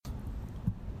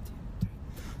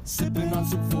Sipping on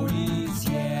some 40s,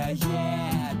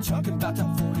 yeah. Talking about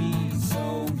top 40s,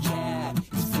 oh yeah.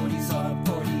 These 40s are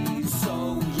 40s,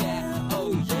 so yeah,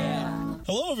 oh yeah.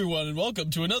 Hello everyone and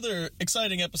welcome to another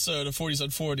exciting episode of 40s on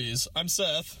 40s. I'm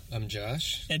Seth. I'm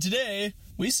Josh. And today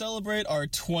we celebrate our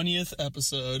 20th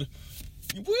episode.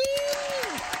 Woo!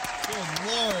 Good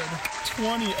Lord.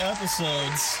 20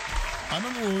 episodes. I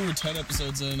remember when we were 10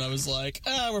 episodes in, I was like,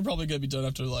 we're probably going to be done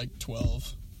after like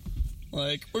 12.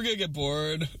 Like, we're going to get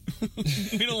bored.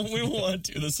 we don't want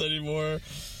to do this anymore.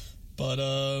 But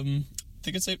I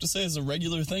think it's safe to say it's a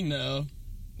regular thing now.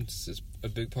 It's just a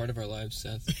big part of our lives,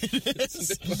 Seth.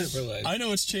 It's a big part of our lives. I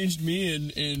know it's changed me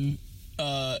in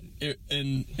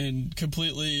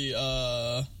completely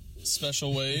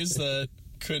special ways that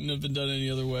couldn't have been done any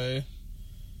other way.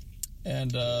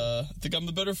 And I think I'm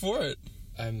the better for it.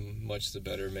 I'm much the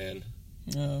better man.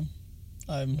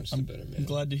 I'm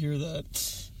glad to hear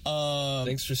that.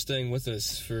 Thanks for staying with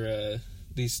us for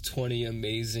these 20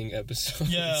 amazing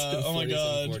episodes. Yeah, oh my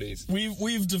god.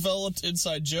 We've developed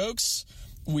inside jokes.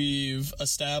 We've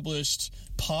established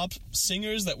pop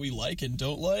singers that we like and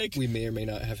don't like. We may or may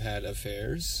not have had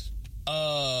affairs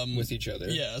with each other.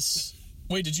 Yes.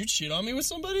 Wait, did you cheat on me with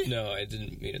somebody? No, I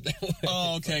didn't mean it that way.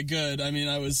 Oh, okay, good. I mean,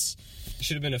 I was...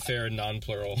 Should have been affair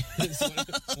non-plural. Is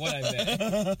what I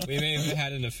meant. We may have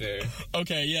had an affair.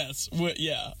 Okay, yes.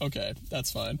 Yeah, okay.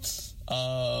 That's fine.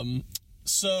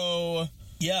 So,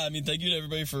 yeah, I mean, thank you to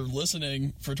everybody for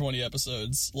listening for 20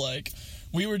 episodes. Like,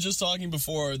 we were just talking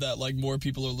before that, like, more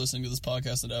people are listening to this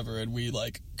podcast than ever, and we,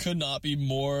 like, could not be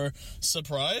more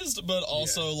surprised, but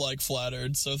also, like,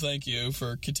 flattered. So thank you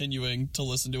for continuing to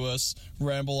listen to us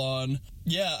ramble on.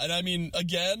 Yeah, and I mean,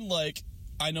 again, like...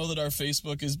 I know that our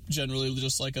Facebook is generally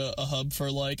just like a hub for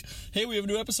like, hey, we have a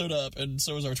new episode up, and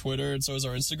so is our Twitter, and so is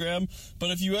our Instagram. But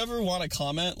if you ever want to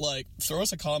comment, like, throw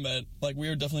us a comment. Like, we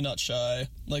are definitely not shy.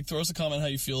 Like, throw us a comment how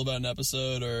you feel about an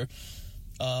episode or,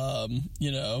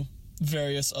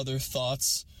 various other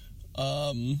thoughts.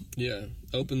 Yeah,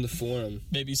 open the forum.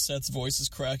 Maybe Seth's voice is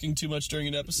cracking too much during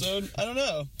an episode. I don't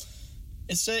know.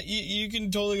 You can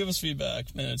totally give us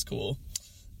feedback, man. It's cool.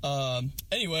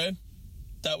 Anyway...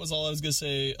 That was all I was going to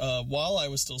say while I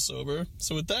was still sober.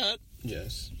 So with that,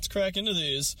 yes, let's crack into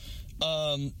these.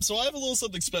 So I have a little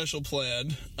something special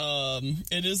planned.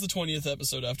 It is the 20th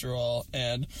episode after all.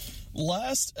 And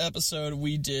last episode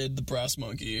we did the Brass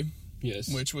Monkey.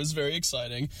 Yes. Which was very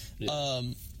exciting. Yeah.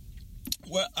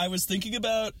 What I was thinking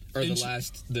about... Or the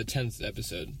 10th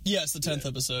episode. Yes, the 10th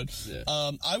episode. Yeah.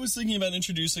 I was thinking about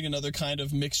introducing another kind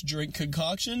of mixed drink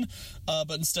concoction, but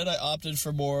instead I opted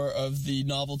for more of the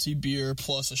novelty beer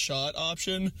plus a shot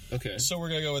option. Okay. So we're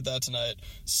going to go with that tonight.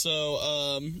 So,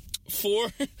 I'm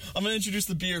going to introduce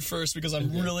the beer first because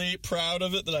I'm really proud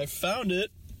of it that I found it.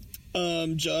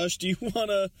 Josh, do you want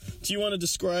to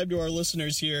describe to our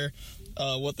listeners here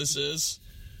what this is?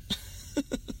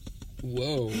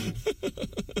 Whoa.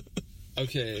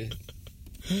 Okay.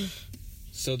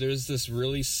 So there's this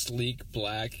really sleek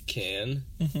black can,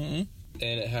 and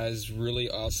it has really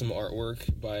awesome artwork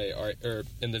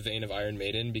in the vein of Iron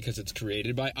Maiden because it's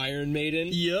created by Iron Maiden.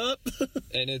 Yep.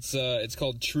 And it's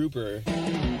called Trooper.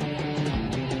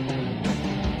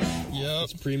 Yep.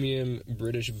 It's premium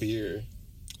British beer.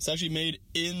 It's actually made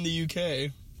in the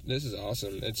UK. This is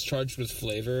awesome. It's charged with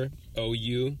flavor.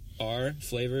 O-U-R,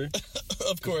 flavor.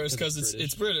 Of course, because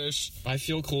it's British. I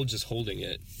feel cool just holding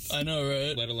it. I know,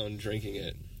 right? Let alone drinking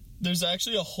it. There's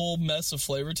actually a whole mess of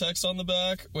flavor text on the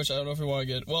back, which I don't know if we want to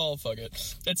get... Well, fuck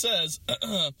it. It says,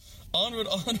 Onward,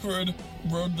 onward,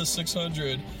 rode the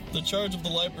 600. The charge of the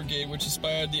Light Brigade, which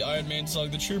inspired the Iron Maiden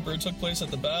song The Trooper, took place at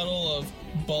the Battle of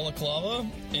Balaclava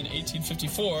in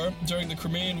 1854 during the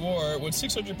Crimean War, when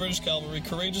 600 British cavalry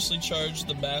courageously charged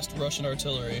the massed Russian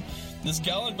artillery. This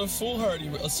gallant but foolhardy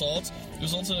assault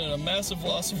resulted in a massive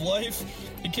loss of life.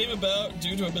 It came about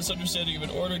due to a misunderstanding of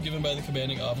an order given by the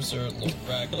commanding officer, Lord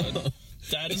Raglan.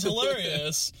 That is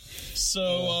hilarious.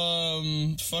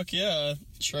 So, fuck yeah.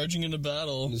 Charging into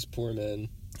battle. This poor man.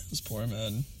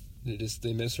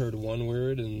 They misheard one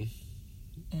word and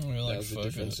that was the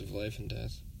difference of life and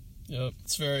death. Yep.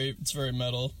 It's very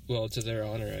metal. Well, to their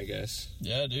honor, I guess.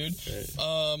 Yeah, dude.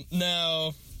 Right.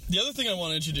 Now, the other thing I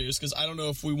want to introduce, because I don't know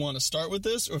if we want to start with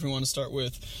this or if we want to start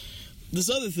with this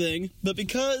other thing, but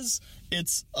because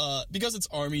it's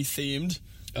Army themed.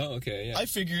 Oh, okay, yeah. I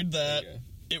figured that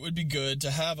it would be good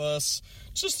to have us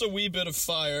just a wee bit of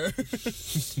fire.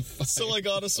 So I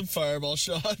got us some fireball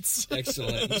shots.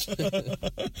 Excellent.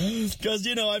 Because,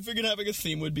 I figured having a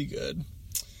theme would be good.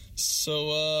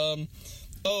 So,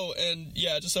 and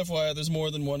yeah, just FYI, there's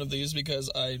more than one of these because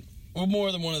I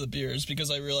more than one of the beers because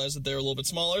I realized that they're a little bit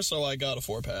smaller, so I got a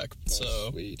 4-pack. So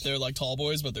sweet. they're like tall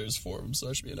boys, but there's 4 of them, so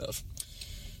that should be enough.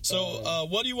 So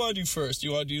what do you want to do first? Do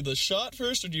you want to do the shot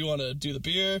first, or do you want to do the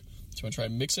beer? Do you want to try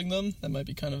mixing them? That might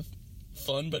be kind of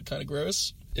fun, but kind of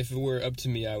gross. If it were up to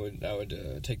me, I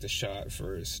would take the shot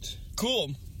first.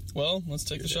 Cool. Well, let's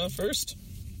take the shot first.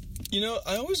 You know,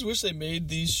 I always wish they made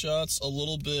these shots a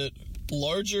little bit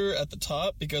larger at the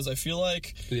top because I feel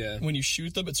like when you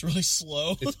shoot them, it's really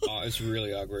slow. It's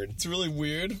really awkward. It's really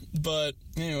weird, but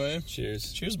anyway.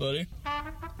 Cheers. Cheers, buddy.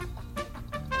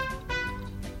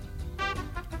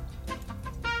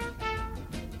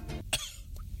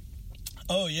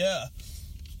 Oh, yeah.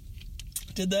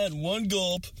 Did that in one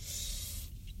gulp.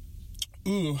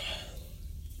 Ooh.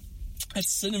 That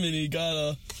cinnamon got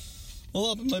a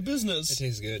little up in my business. It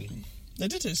tastes good. It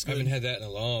did taste good. I haven't had that in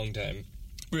a long time.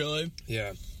 Really?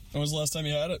 Yeah. When was the last time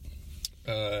you had it?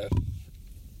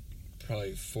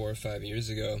 Probably 4 or 5 years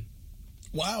ago.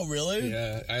 Wow, really?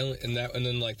 Yeah. And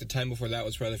then like the time before that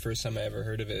was probably the first time I ever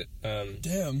heard of it.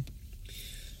 Damn.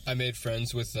 I made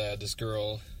friends with this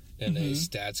girl in a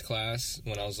stats class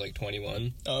when I was like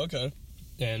 21. Oh, okay.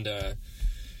 And I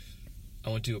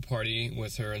went to a party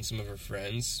with her and some of her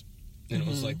friends, and it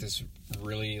was like this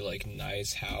really like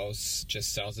nice house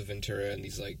just south of Ventura in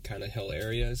these like kind of hill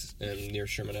areas and near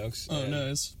Sherman Oaks. Oh,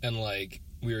 nice. And like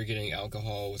we were getting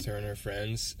alcohol with her and her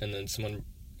friends, and then someone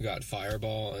got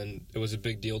Fireball, and it was a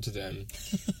big deal to them.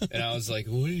 And I was like,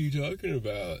 "What are you talking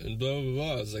about?" And blah blah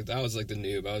blah. I was like the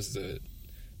noob. I was the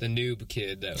noob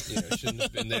kid that shouldn't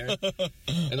have been there.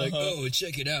 And like, oh,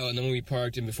 check it out. And then when we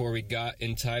parked and before we got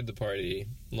inside the party,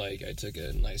 like I took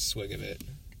a nice swig of it.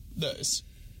 Nice.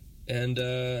 And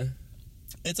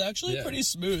it's actually pretty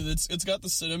smooth. It's got the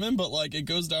cinnamon, but like it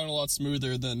goes down a lot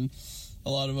smoother than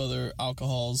a lot of other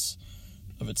alcohols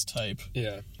of its type.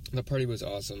 Yeah. The party was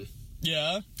awesome.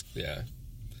 Yeah? Yeah.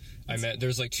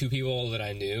 There's like 2 people that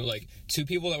I knew, like 2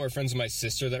 people that were friends with my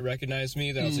sister that recognized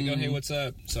me, that I was like, oh, hey, what's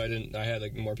up? So I had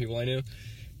like more people I knew.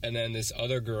 And then this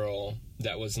other girl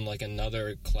that was in like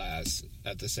another class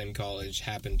at the same college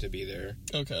happened to be there.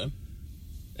 Okay.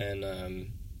 And,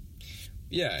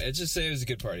 it was a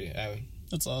good party.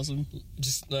 That's awesome.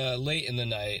 Just late in the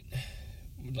night,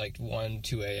 like 1,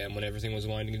 2 a.m. when everything was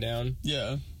winding down.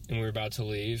 Yeah. And we were about to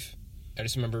leave. I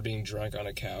just remember being drunk on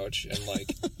a couch and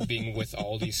like being with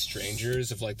all these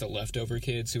strangers of like the leftover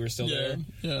kids who were still there.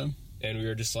 Yeah. And we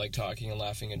were just like talking and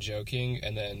laughing and joking,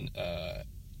 and then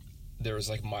there was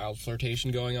like mild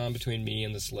flirtation going on between me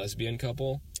and this lesbian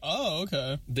couple. Oh,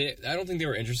 okay. I don't think they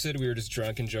were interested. We were just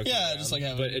drunk and joking. Yeah, around, just like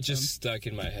having. But it just stuck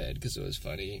in my head because it was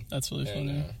funny. That's really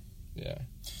funny. Yeah.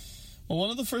 Well, one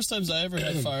of the first times I ever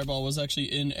had Fireball was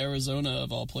actually in Arizona,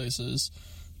 of all places.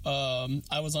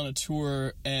 I was on a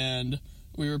tour, and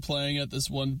we were playing at this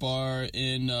one bar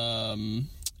in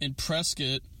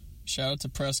Prescott. Shout out to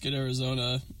Prescott,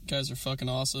 Arizona. You guys are fucking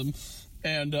awesome.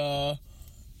 And, and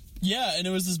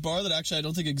it was this bar that actually I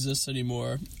don't think exists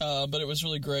anymore. But it was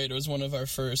really great. It was one of our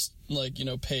first,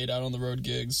 paid out on the road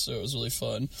gigs, so it was really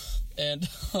fun. And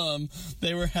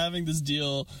they were having this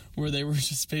deal where they were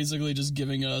just basically just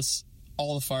giving us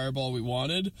all the Fireball we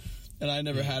wanted. And I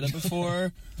never had it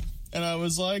before. And I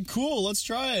was like, cool, let's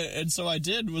try it. And so I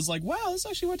did, was like, wow, this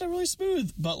actually went down really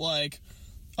smooth. But,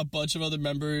 a bunch of other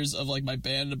members of, my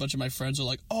band and a bunch of my friends were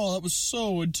like, oh, that was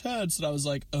so intense. And I was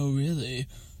like, oh, really?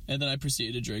 And then I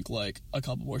proceeded to drink, a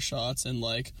couple more shots and,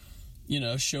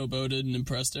 showboated and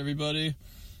impressed everybody.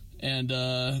 And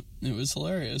it was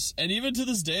hilarious. And even to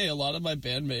this day, a lot of my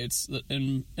bandmates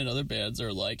in other bands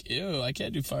are like, ew, I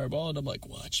can't do Fireball. And I'm like,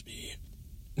 watch me.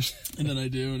 And then I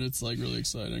do, and it's, really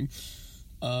exciting.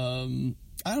 I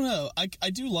don't know. I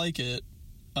do like it.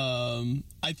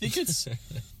 I think it's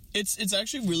it's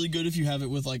actually really good if you have it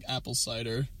with apple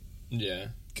cider. Yeah.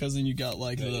 Because then you got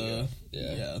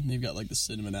you've got the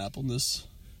cinnamon appleness.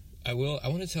 I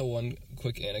want to tell one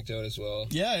quick anecdote as well.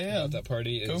 Yeah. About that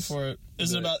party. Go for it.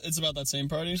 It's about that same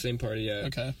party? Same party, yeah.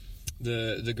 Okay.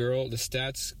 The girl, the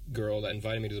stats girl that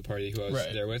invited me to the party, who I was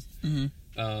there with.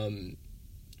 Mm-hmm.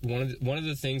 One of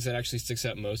the things that actually sticks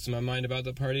out most in my mind about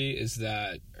the party is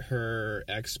that her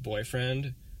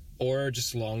ex-boyfriend, or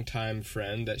just longtime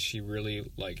friend that she really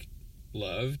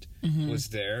loved, was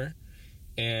there,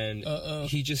 and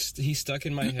he stuck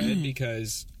in my head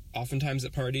because oftentimes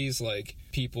at parties,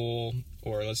 people,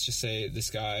 or let's just say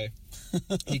this guy,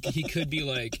 he could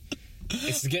be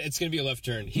it's gonna be a left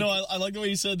turn. I like the way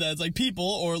you said that. It's people,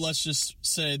 or let's just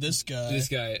say this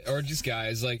guy, or just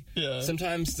guys.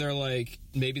 Sometimes they're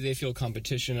maybe they feel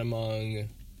competition among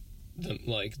them,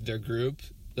 their group,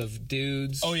 of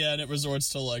dudes. Oh yeah, and it resorts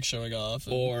to like showing off.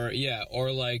 And, or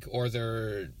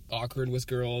they're awkward with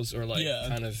girls, or like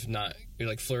kind of not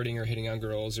like flirting or hitting on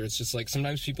girls, or it's just like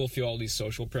sometimes people feel all these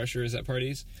social pressures at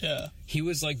parties. Yeah. He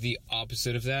was like the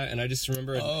opposite of that, and I just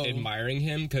remember admiring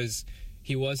him because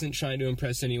he wasn't trying to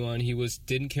impress anyone. He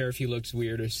didn't care if he looked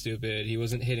weird or stupid. He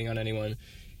wasn't hitting on anyone.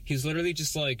 He's literally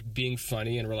just like being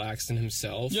funny and relaxed in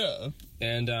himself. Yeah.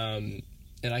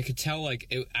 And I could tell,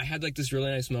 like, I had, like, this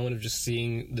really nice moment of just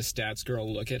seeing the stats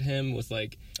girl look at him with,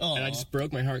 like... Aww. And I just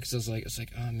broke my heart because it's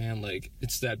like, oh, man, like,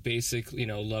 it's that basic,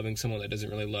 loving someone that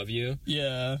doesn't really love you.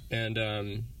 Yeah. And,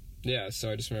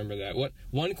 so I just remember that.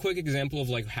 One quick example of,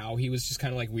 like, how he was just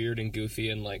kind of, like, weird and goofy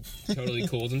and, like, totally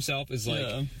cool with himself is,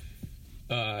 like...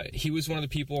 Yeah. He was one of the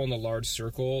people in the large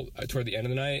circle toward the end of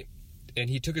the night, and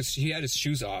he had his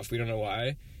shoes off. We don't know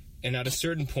why. And at a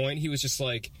certain point, he was just,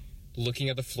 like... looking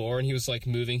at the floor, and he was like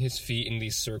moving his feet in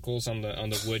these circles on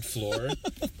the wood floor,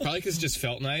 probably because it just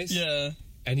felt nice. Yeah.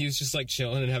 And he was just like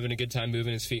chilling and having a good time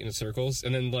moving his feet in the circles.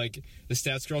 And then like the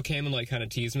stats girl came and like kind of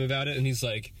teased him about it, and he's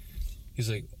like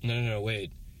no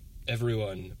wait,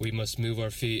 everyone, we must move our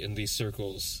feet in these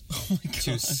circles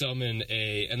to summon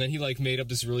a, and then he like made up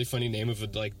this really funny name of a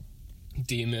like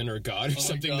demon or god or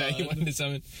something that he wanted to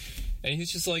summon. And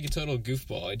he's just like a total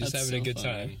goofball. Just having a good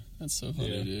time. That's so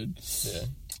funny, dude. Yeah.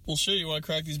 Well, shit, you want to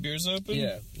crack these beers open?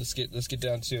 Yeah, let's get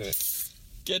down to it.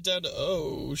 Get down to,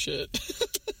 oh, shit.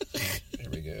 There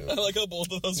we go. I like how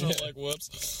both of us were like,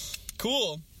 whoops.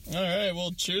 Cool. All right,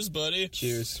 well, cheers, buddy.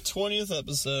 Cheers. 20th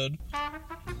episode.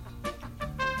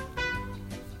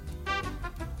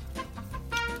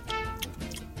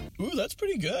 Ooh, that's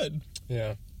pretty good.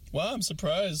 Yeah. Wow, I'm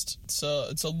surprised. It's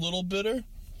a little bitter.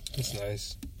 It's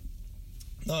nice.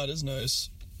 No, it is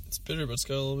nice. It's bitter, but it's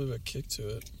got a little bit of a kick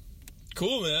to it.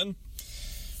 Cool, man.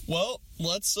 Well,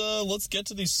 let's get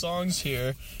to these songs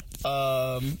here.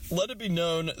 Let it be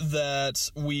known that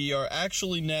we are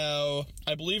actually now,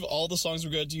 I believe all the songs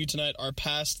we're going to do tonight are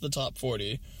past the top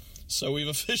 40. So we've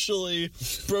officially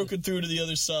broken through to the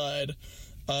other side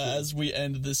as we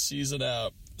end this season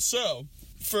out. So,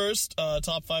 first,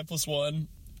 top 5 plus 1.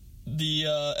 The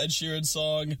Ed Sheeran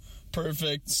song,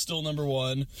 Perfect, still number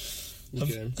 1.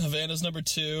 Okay. Havana's number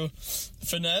 2.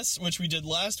 Finesse, which we did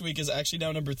last week, is actually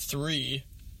now number 3.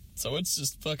 So it's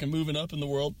just fucking moving up in the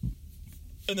world.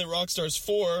 And then Rockstar's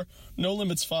 4, No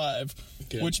Limits 5,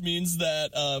 okay. Which means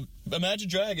that Imagine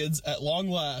Dragons, at long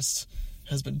last,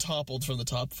 has been toppled from the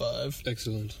top 5.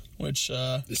 Excellent. Which,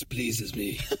 this pleases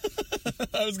me.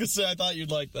 I was gonna say, I thought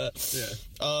you'd like that. Yeah.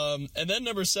 And then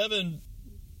number 17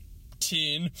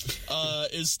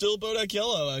 is still Bodak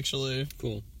Yellow, actually.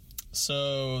 Cool.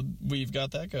 So we've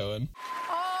got that going.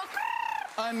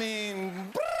 I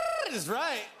mean, is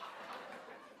right.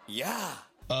 Yeah.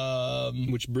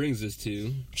 Which brings us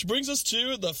to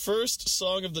the first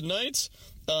song of the night,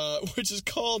 which is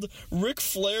called Ric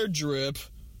Flair Drip,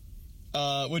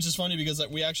 which is funny because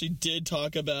we actually did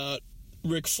talk about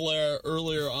Ric Flair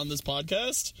earlier on this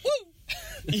podcast. Woo!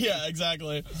 Yeah,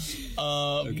 exactly.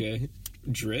 Okay.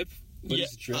 Drip? What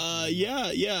is drip?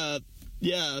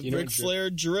 Yeah, Ric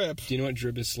Flair Drip. Do you know what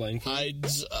drip is slang for?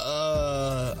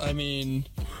 I mean,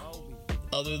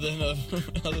 other than a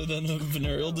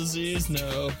venereal disease,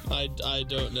 no, I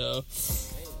don't know.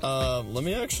 Let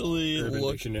me actually Urban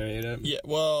Dictionary it up. Yeah,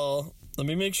 well, let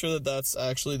me make sure that that's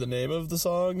actually the name of the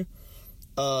song.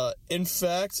 In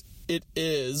fact, it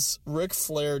is Ric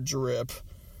Flair Drip.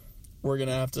 We're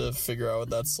gonna have to figure out what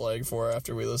that's slang for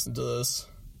after we listen to this.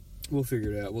 We'll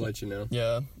figure it out. We'll let you know.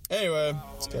 Yeah. Anyway,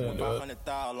 let's get into it.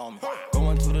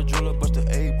 Going to the jeweler, bust the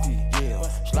AP, yeah.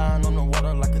 Sliding on the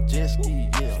water like a jet ski,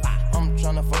 yeah. I'm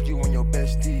tryna fuck you on your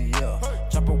bestie, yeah.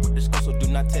 Chopper with the skull, so do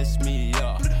not test me,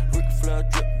 yeah. Ric Flair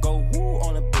drip, go woo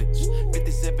on a bitch.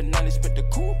 5790, spit the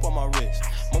coupe on my wrist.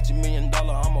 Multi-million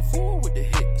dollar, I'm a fool with the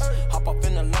hits. Hop off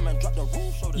in the lemon, drop the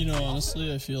roof, so the You know,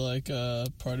 honestly, I feel like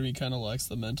part of me kind of likes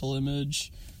the mental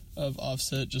image of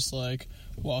Offset just like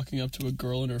walking up to a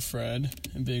girl and her friend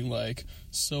and being like,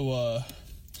 so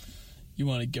you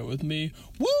want to get with me?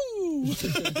 Woo!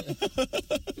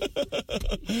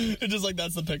 It's just like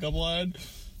that's the pickup line.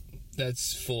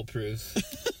 That's foolproof.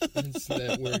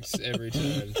 That works every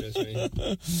time, trust me.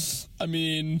 I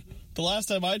mean, the last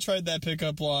time I tried that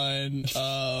pickup line,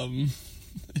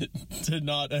 it did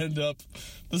not end up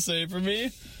the same for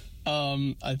me.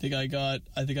 I think I got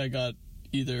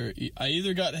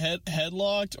either got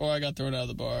headlocked or I got thrown out of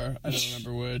the bar. I don't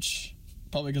remember which.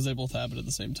 Probably because they both happened at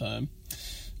the same time.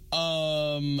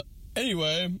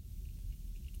 Anyway,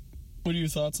 what are your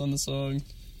thoughts on the song?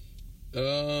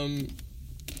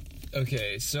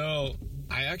 Okay, so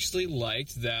I actually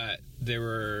liked that they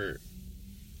were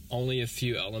only a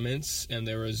few elements, and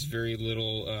there was very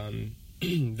little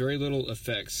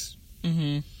effects.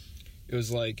 Mm-hmm. It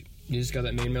was like you just got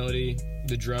that main melody.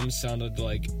 The drums sounded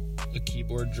like a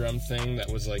keyboard drum thing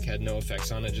that was like had no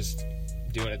effects on it, just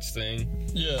doing its thing.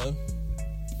 Yeah.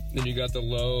 Then you got the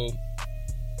low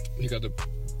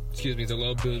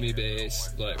boomy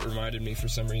bass. Like reminded me for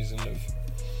some reason of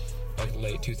like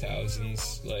late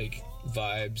 2000s like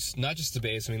vibes. Not just the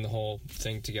bass, I mean the whole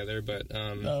thing together. But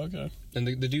Oh, okay. and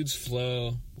the dude's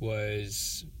flow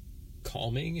was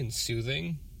calming and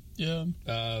soothing. Yeah.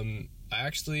 I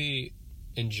actually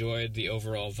enjoyed the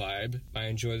overall vibe. I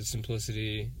enjoyed the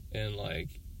simplicity and like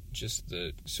just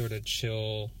the sort of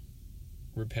chill,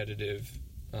 repetitive.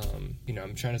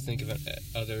 I'm trying to think of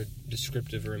other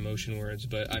descriptive or emotion words,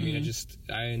 but I mean,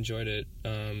 I enjoyed it.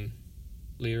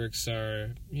 Lyrics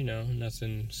are,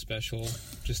 nothing special,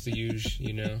 just the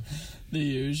usual, The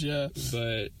usual, yeah.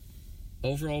 But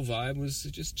overall vibe was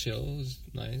just chill. It was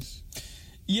nice.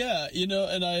 Yeah,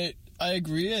 and I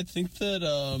agree. I think that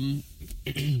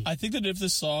if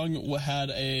this song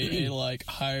had a like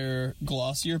higher,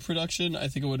 glossier production, I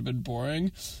think it would have been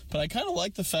boring. But I kind of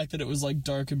like the fact that it was like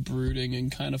dark and brooding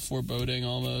and kind of foreboding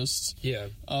almost. Yeah.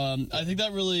 I think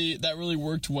that really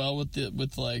worked well with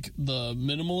like the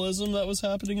minimalism that was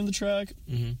happening in the track.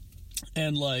 Mm-hmm.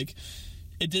 And like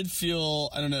it did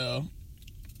feel, I don't know,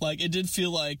 like it did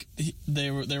feel like they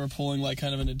were pulling like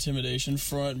kind of an intimidation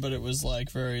front, but it was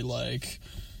like very like.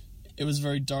 It was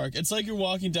very dark. It's like you're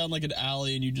walking down like an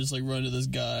alley and you just like run into this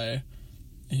guy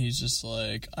and he's just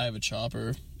like, I have a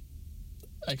chopper.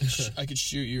 I could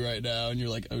shoot you right now, and you're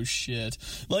like, oh shit.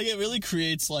 Like it really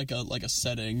creates like a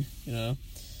setting,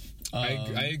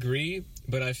 I agree,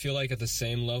 but I feel like at the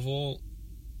same level,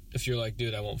 if you're like,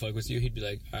 dude, I won't fuck with you, he'd be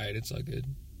like, alright, it's all good.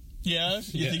 Yeah?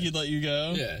 You think he'd let you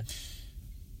go? Yeah.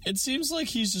 It seems like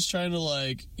he's just trying to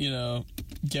like,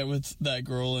 get with that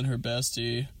girl and her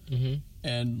bestie. Mm-hmm.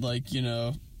 And like,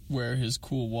 wear his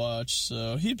cool watch,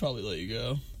 so he'd probably let you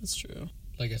go. That's true.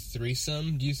 Like a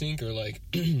threesome, do you think? Or like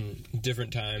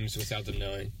different times without them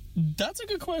knowing? That's a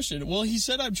good question. Well, he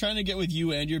said, I'm trying to get with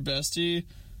you and your bestie.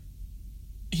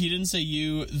 He didn't say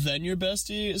you, then your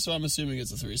bestie, so I'm assuming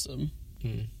it's a threesome.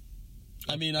 Hmm.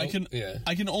 I mean, I can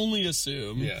only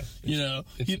assume. Yeah.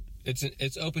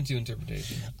 It's open to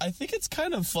interpretation. I think it's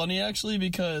kind of funny, actually,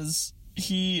 because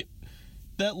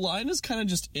that line is kind of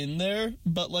just in there,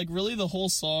 but like really the whole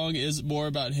song is more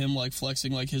about him like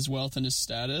flexing like his wealth and his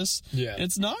status. Yeah.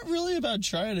 It's not really about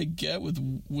trying to get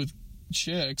with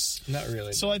chicks. Not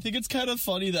really. So I think it's kind of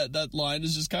funny that line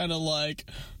is just kind of like,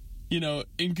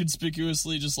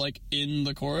 inconspicuously just like in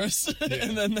the chorus. Yeah.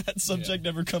 And then that subject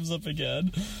never comes up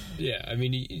again. Yeah, I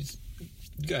mean, you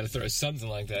gotta throw something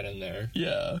like that in there.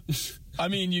 Yeah. I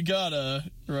mean, you gotta,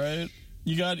 right?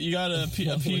 You gotta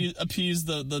appease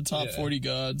the top 40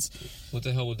 gods. What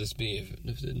the hell would this be if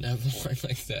it didn't have a line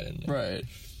like that in there? Right.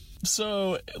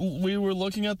 So we were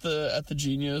looking at the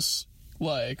Genius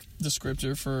like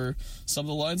descriptor for some of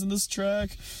the lines in this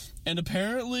track, and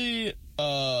apparently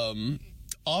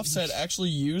Offset actually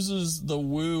uses the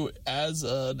woo as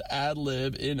an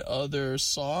ad-lib in other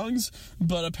songs,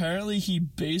 but apparently he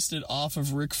based it off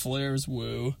of Ric Flair's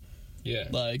woo. Yeah.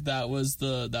 Like that was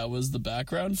the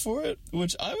background for it,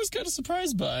 which I was kind of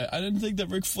surprised by. I didn't think that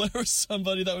Ric Flair was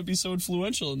somebody that would be so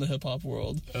influential in the hip hop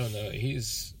world. Oh no,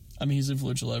 he's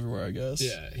influential everywhere, I guess.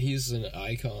 Yeah, he's an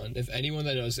icon. If anyone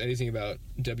that knows anything about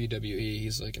WWE,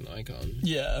 he's like an icon.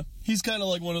 Yeah. He's kind of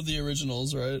like one of the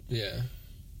originals, right? Yeah.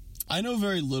 I know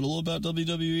very little about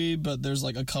WWE, but there's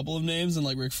like a couple of names, and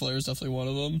like Ric Flair is definitely one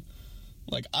of them.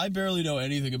 Like I barely know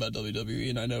anything about WWE,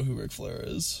 and I know who Ric Flair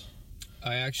is.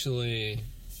 I actually,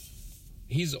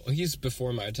 he's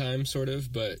before my time, sort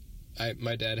of, but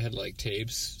my dad had like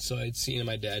tapes, so I'd seen him.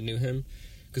 My dad knew him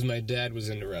because my dad was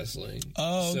into wrestling.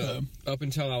 Oh, okay. So up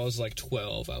until I was like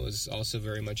 12, I was also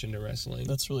very much into wrestling.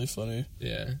 That's really funny.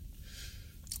 Yeah,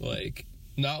 like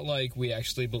not like we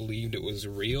actually believed it was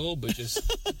real, but just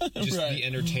right. The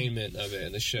entertainment of it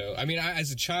and the show. I mean,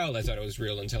 as a child, I thought it was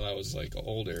real until I was like a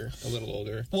little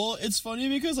older. Well, it's funny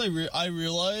because I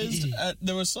realized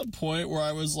there was some point where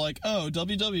I was like, oh,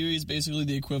 WWE is basically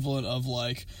the equivalent of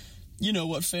like,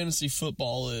 what fantasy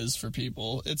football is for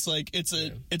people. It's like it's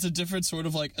a different sort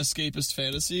of like escapist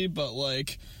fantasy, but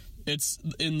like it's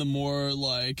in the more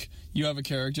like you have a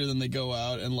character, then they go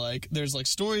out and like there's like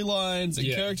storylines and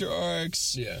character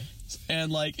arcs. Yeah.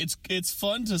 And like it's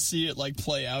fun to see it like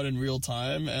play out in real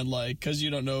time, and like because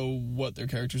you don't know what their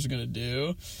characters are gonna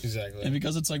do. Exactly. And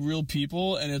because it's like real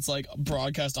people and it's like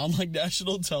broadcast on like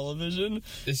national television.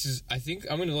 I think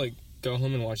I'm gonna like go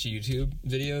home and watch YouTube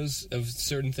videos of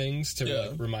certain things to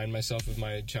Yeah. remind myself of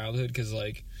my childhood, because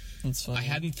like That's funny. I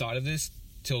hadn't thought of this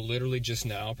till literally just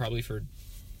now, probably for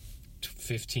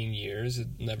 15 years. It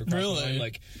never crossed my Really? mind,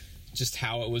 like just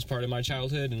how it was part of my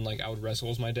childhood, and like I would wrestle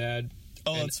with my dad.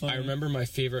 Oh, And that's funny. I remember my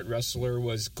favorite wrestler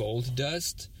was Gold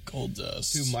Dust, Gold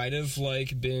Dust. who might have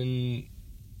like been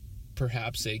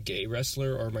perhaps a gay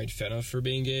wrestler or made fun of for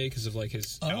being gay because of like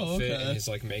his outfit okay. and his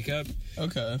like makeup.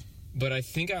 Okay. But I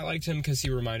think I liked him because he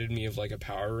reminded me of like a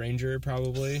Power Ranger,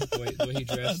 probably the way he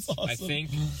dressed. That's awesome. I think.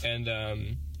 And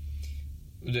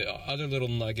the other little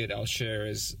nugget I'll share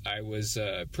is I was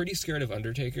pretty scared of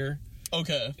Undertaker.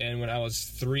 Okay. And when I was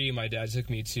 3, my dad took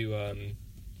me to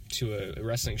a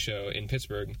wrestling show in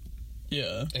Pittsburgh.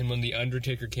 Yeah. And when the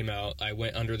Undertaker came out, I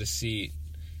went under the seat,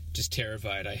 just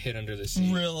terrified. I hid under the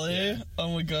seat. Really? Yeah.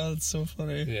 Oh my god, that's so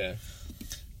funny. Yeah.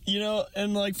 You know,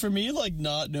 and like for me, like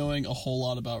not knowing a whole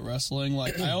lot about wrestling,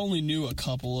 like I only knew a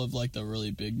couple of like the really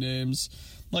big names.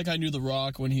 Like I knew The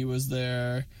Rock when he was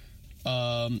there.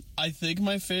 I think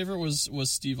my favorite was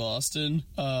Steve Austin.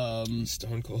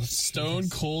 Stone Cold. Stone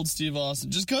Cold Steve Austin.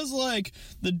 Just cause like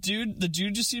the dude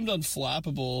just seemed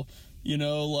unflappable. You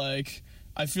know, like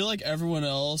I feel like everyone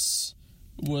else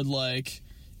would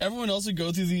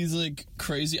go through these like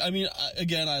crazy. I mean,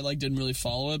 I like didn't really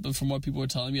follow it, but from what people were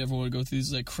telling me, everyone would go through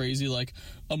these like crazy like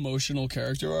emotional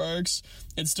character arcs.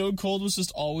 And Stone Cold was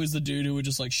just always the dude who would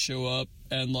just like show up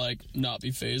and like not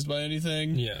be fazed by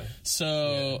anything. Yeah.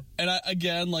 So, and I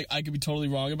could be totally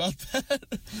wrong about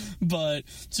that, but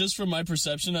just from my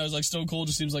perception, I was like, Stone Cold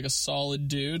just seems like a solid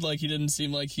dude. Like, he didn't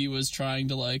seem like he was trying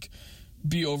to, like,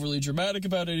 be overly dramatic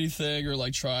about anything or,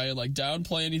 like, try and, like,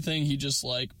 downplay anything. He just,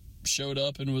 like, showed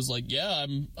up and was like, yeah,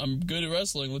 I'm good at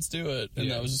wrestling, let's do it.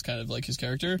 And that was just kind of like his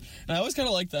character, and I always kind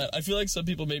of liked that. I feel like some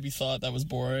people maybe thought that was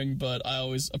boring, but I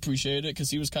always appreciated it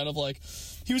because he was kind of like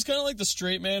the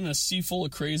straight man in a sea full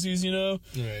of crazies, you know.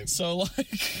 Right. So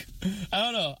like I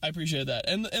don't know, I appreciate that.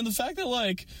 And the fact that,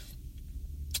 like,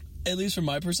 at least from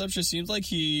my perception, it seems like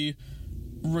he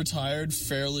retired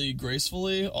fairly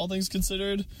gracefully, all things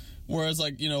considered. Whereas,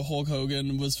 like, you know, Hulk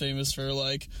Hogan was famous for,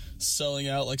 like, selling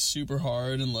out, like, super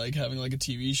hard and, like, having, like, a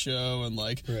TV show and,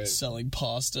 like, selling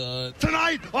pasta.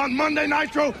 Tonight on Monday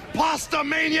Nitro, Pasta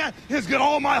Mania has got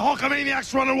all my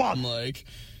Hulkamaniacs running wild. And, like,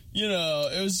 you know,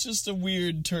 it was just a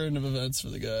weird turn of events for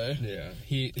the guy. Yeah.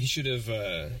 He should have,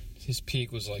 his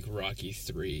peak was, like, Rocky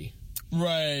 3.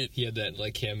 Right. He had that,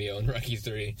 like, cameo in Rocky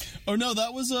 3. Oh, no,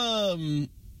 that was,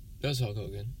 That was Hulk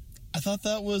Hogan. I thought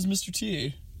that was Mr.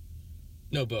 T.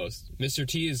 No, both. Mr.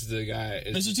 T is the guy.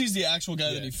 Mr. T's the actual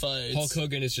guy that he fights. Hulk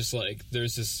Hogan is just like,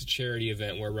 there's this charity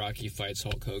event where Rocky fights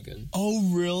Hulk Hogan.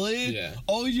 Oh, really? Yeah.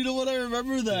 Oh, you know what? I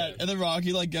remember that. Yeah. And then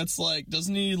Rocky, like, gets, like,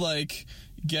 doesn't he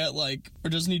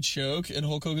choke? And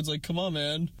Hulk Hogan's like, come on,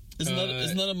 man. Isn't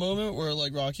that a moment where,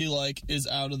 like, Rocky, like, is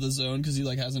out of the zone because he,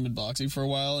 like, hasn't been boxing for a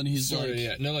while and he's Sorta, like...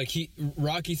 yeah. No, like,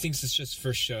 Rocky thinks it's just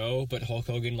for show, but Hulk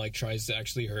Hogan, like, tries to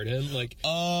actually hurt him. Like,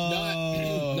 not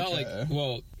okay. like,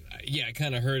 well... Yeah, it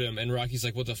kind of hurt him, and Rocky's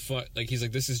like, what the fuck? Like, he's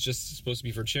like, this is just supposed to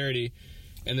be for charity.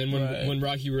 And then when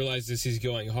Rocky realizes he's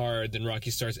going hard, then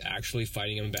Rocky starts actually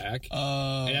fighting him back.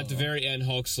 And at the very end,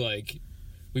 Hulk's like,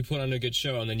 we put on a good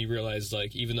show, and then you realize,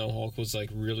 like, even though Hulk was, like,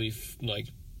 really, like,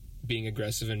 being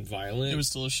aggressive and violent... It was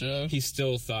still a show? He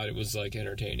still thought it was, like,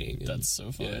 entertaining. And, that's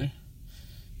so funny.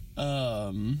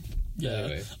 Yeah. Yeah.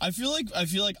 Anyway. I feel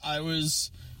like I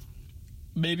was...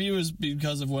 Maybe it was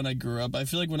because of when I grew up. I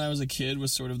feel like when I was a kid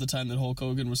was sort of the time that Hulk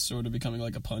Hogan was sort of becoming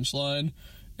like a punchline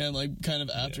and like kind of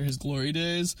after his glory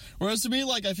days. Whereas to me,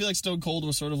 like, I feel like Stone Cold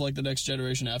was sort of like the next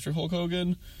generation after Hulk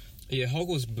Hogan. Yeah, Hulk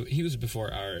was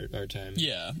before our time.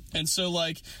 Yeah. And so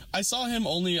like I saw him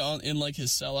only in like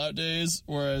his sellout days,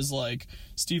 whereas like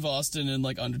Steve Austin and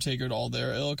like Undertaker and all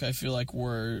their ilk, I feel like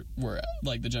were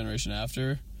like the generation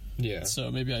after. Yeah. So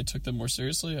maybe I took them more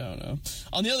seriously. I don't know.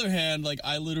 On the other hand, like,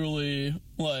 I literally,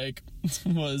 like,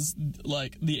 was,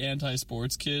 like, the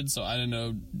anti-sports kid, so I didn't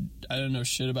know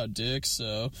shit about dicks,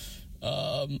 so,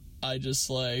 I just,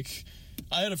 like,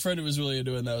 I had a friend who was really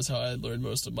into it, and that was how I learned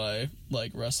most of my,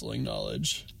 like, wrestling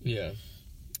knowledge. Yeah.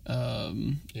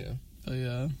 Yeah. But,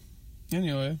 yeah.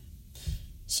 Anyway.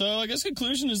 So, I guess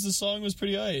conclusion is the song was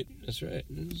pretty aight. That's right.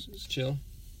 It was chill.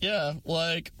 Yeah,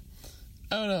 like...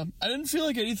 I don't know. I didn't feel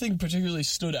like anything particularly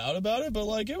stood out about it, but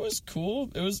like it was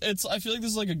cool. I feel like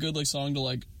this is like a good like song to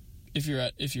like if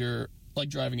you're like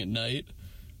driving at night.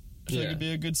 I feel like it'd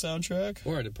be a good soundtrack.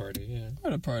 Or at a party, yeah. Or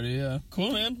at a party, yeah.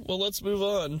 Cool, man. Well, let's move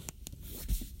on.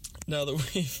 Now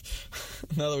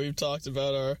that we've talked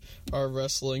about our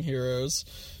wrestling heroes.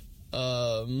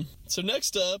 So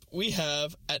next up we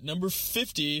have at number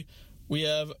 50 we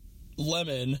have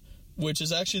Lemon which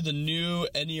is actually the new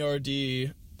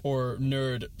NERD or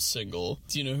Nerd single.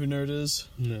 Do you know who Nerd is?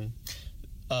 No.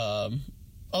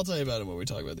 I'll tell you about it when we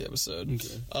talk about the episode.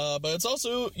 Okay. But it's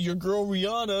also your girl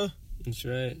Rihanna. That's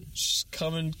right. She's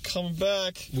coming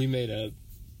back. We made up.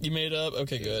 You made up?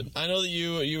 Okay, good. I know that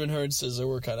you and her and SZA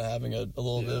were kind of having a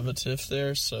little bit of a tiff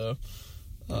there, so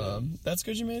that's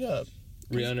good you made up.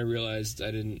 Rihanna realized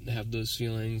I didn't have those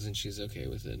feelings, and she's okay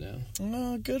with it now.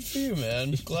 Oh, good for you,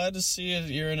 man. Glad to see it.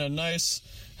 You're in a nice,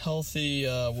 healthy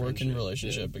working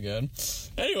relationship again.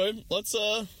 Anyway, let's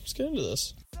get into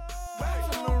this.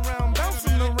 Bouncing around,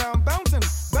 bouncing around, bouncing,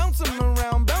 bouncing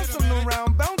around, bouncing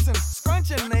around, bouncing,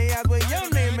 scrunching they eyes with your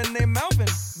name in their mouthing,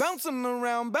 bouncing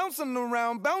around, bouncing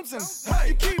around, bouncing. Hey,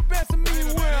 you keep asking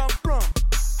me where I'm from.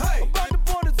 Hey, about the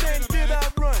borders and did I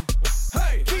run?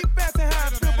 Hey, keep asking how I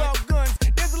feel about guns.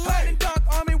 There's a light and dark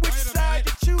army, which side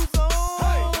you choose on?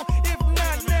 Hey, if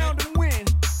not now, then when?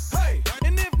 Hey,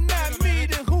 and if not me,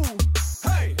 then who?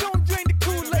 Hey, don't drink the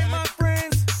Kool-Aid, my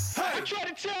friends. Hey, I try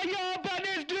to tell y'all about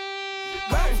this dude.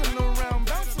 Bouncing around,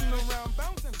 bouncing around,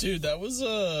 bouncing. Dude, that was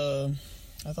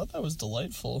I thought that was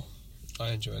delightful. I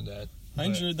enjoyed that. I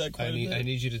enjoyed that quite a bit. I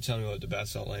need you to tell me what the bath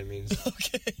salt line means.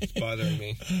 Okay. It's bothering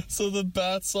me. So the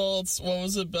bath salts, what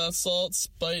was it? Bath salts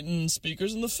biting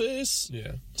speakers in the face?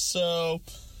 Yeah. So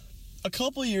a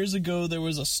couple years ago, there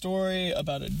was a story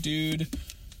about a dude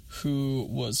who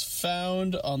was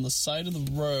found on the side of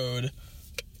the road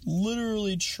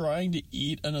literally trying to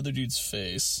eat another dude's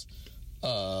face.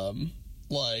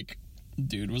 Like,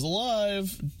 dude was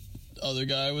alive, other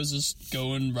guy was just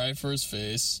going right for his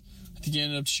face. I think he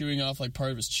ended up chewing off like part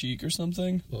of his cheek or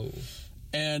something. Whoa.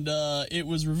 And it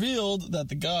was revealed that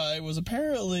the guy was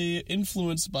apparently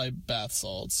influenced by bath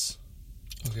salts.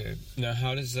 Okay. Now,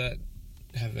 how does that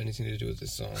have anything to do with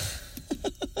this song?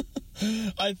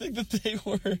 I think that they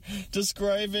were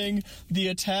describing the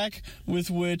attack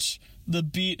with which the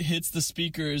beat hits the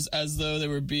speakers as though they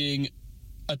were being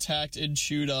attacked and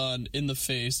chewed on in the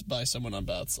face by someone on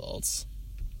bath salts.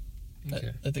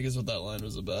 Okay. I think is what that line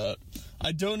was about.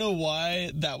 I don't know why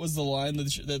that was the line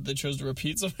that they chose to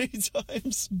repeat so many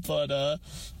times, but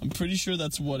I'm pretty sure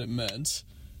that's what it meant.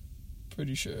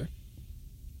 Pretty sure.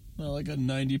 Well, like a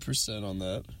 90% on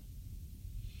that.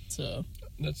 So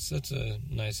That's a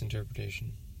nice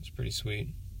interpretation. It's pretty sweet.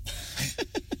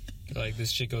 Like,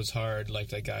 this shit goes hard, like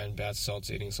that guy in bath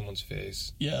salts eating someone's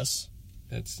face. yes,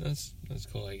 That's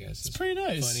cool, I guess. it's pretty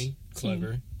nice. Funny,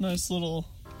 clever. Nice little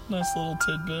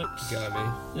tidbit. Got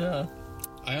me. Yeah.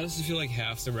 I honestly feel like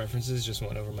half the references just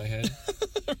went over my head.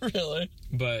 Really?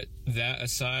 But that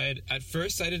aside, at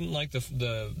first I didn't like the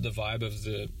vibe of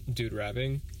the dude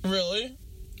rapping. Really?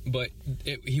 But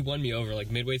he won me over, like,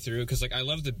 midway through, because, like, I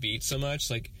love the beat so much,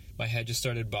 like, my head just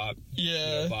started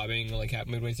bobbing, like,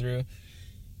 midway through.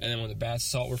 And then when the bath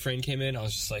salt refrain came in, I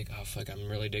was just like, oh, fuck, I'm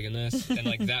really digging this. And,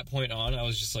 like, that point on, I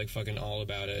was just, like, fucking all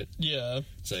about it. Yeah.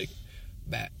 It's like,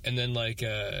 and then, like,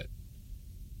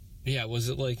 yeah, was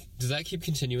it, like, does that keep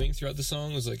continuing throughout the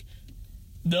song? It was, like...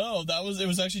 No, it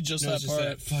was actually just that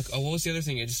part. Fuck, oh, what was the other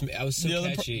thing? I was so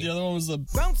catchy. The other one was the...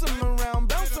 Bouncing around,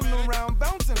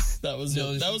 bouncing. That was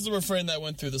the refrain that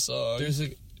went through the song. There's,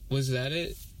 like, was that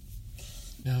it?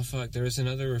 No, fuck, there was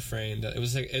another refrain. That, it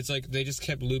was, like, it's like they just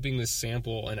kept looping this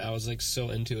sample, and I was, like, so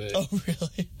into it. Oh,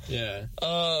 really? Yeah.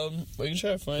 We can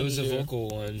try to find it. It was a here. vocal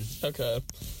one. Okay.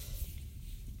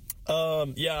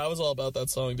 Yeah, I was all about that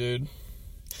song, dude.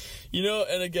 You know,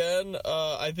 and again,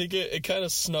 I think it kind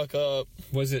of snuck up.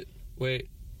 Was it? Wait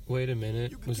a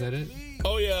minute. Was that it?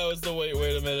 Oh yeah, it was the wait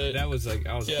a minute. That was like,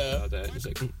 I was all about that. It was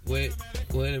like, wait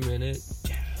a minute.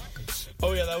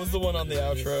 Oh yeah, that was the one on the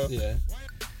outro. Yeah.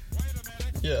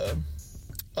 Yeah.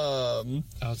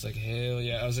 I was like, hell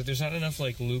yeah. I was like, there's not enough,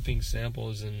 like, looping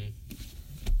samples in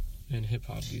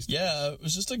hip-hop these days. Yeah, it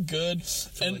was just a good...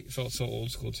 It felt so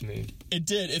old school to me. It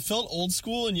did. It felt old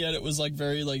school, and yet it was, like,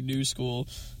 very, like, new school.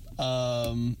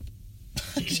 I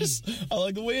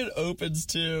like the way it opens,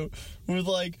 too, with,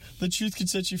 like, the truth can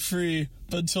set you free,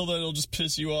 but until then it'll just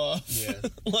piss you off. Yeah.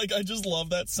 Like, I just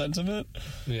love that sentiment.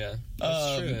 Yeah.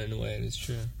 That's true, in a way. It is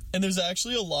true. And there's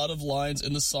actually a lot of lines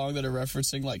in the song that are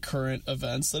referencing, like, current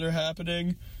events that are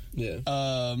happening. Yeah.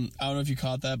 I don't know if you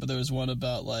caught that, but there was one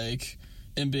about, like...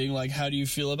 and being like, how do you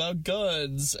feel about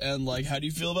guns? And, like, how do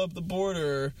you feel about the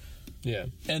border? Yeah.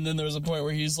 And then there was a point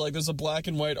where he's like, there's a black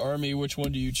and white army, which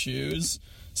one do you choose?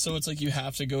 So it's like you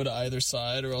have to go to either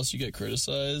side or else you get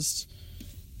criticized.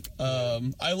 I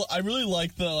really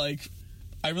like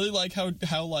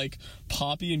how like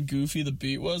poppy and goofy the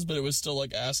beat was, but it was still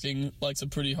like asking like some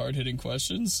pretty hard-hitting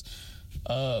questions.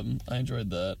 I enjoyed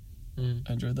that.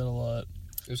 I enjoyed that a lot.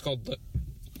 It was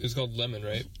called Lemon,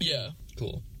 right? Yeah.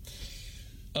 Cool.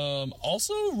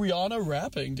 Also, Rihanna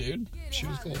rapping, dude. She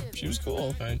was cool. She was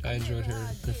cool. I enjoyed her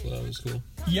flow. It was cool.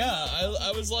 Yeah,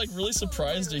 I was like really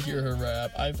surprised to hear her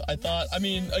rap. I thought, I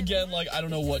mean, again, like I don't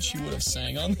know what she would have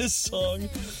sang on this song,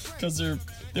 because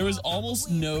there was almost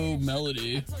no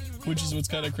melody, which is what's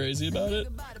kind of crazy about it.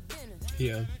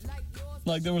 Yeah.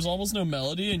 Like there was almost no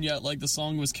melody, and yet like the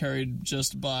song was carried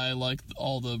just by like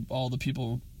all the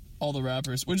people, all the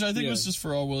rappers, which I think was just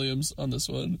Pharrell Williams on this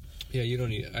one. Yeah,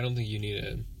 I don't think you need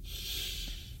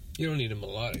a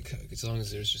melodic hook. As long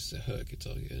as there's just a hook, it's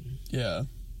all good. Yeah.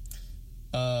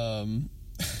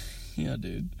 Yeah,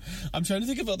 dude. I'm trying to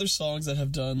think of other songs that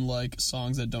have done like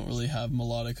songs that don't really have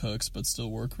melodic hooks but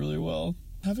still work really well.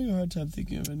 Having a hard time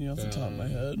thinking of any off the top of my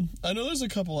head. I know there's a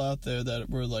couple out there that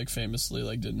were like famously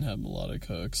like didn't have melodic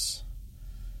hooks.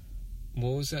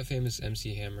 What was that famous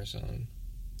MC Hammer song?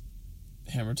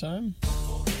 Hammer Time?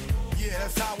 Yeah,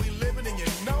 that's how we living, and you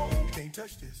know you can't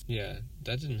touch this. Yeah,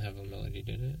 that didn't have a melody,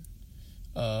 did it?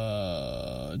 Do.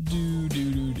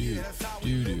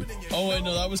 Oh wait,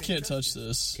 no, that was Can't Touch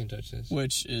This. Can't Touch This.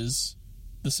 Which is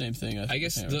the same thing. I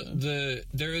guess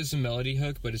there is a melody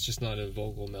hook, but it's just not a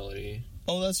vocal melody.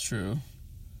 Oh, that's true.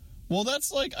 Well,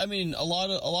 that's like, I mean, a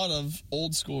lot of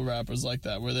old school rappers like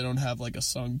that, where they don't have like a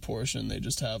sung portion, they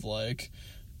just have like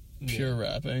pure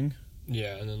rapping.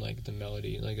 Yeah, and then like the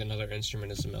melody, like another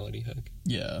instrument is a melody hook.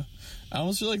 Yeah. I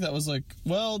almost feel like that was like,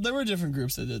 well, there were different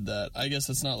groups that did that. I guess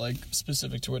it's not like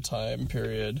specific to a time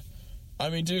period. I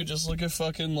mean, dude, just look at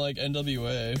fucking like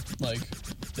NWA. Like,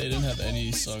 they didn't have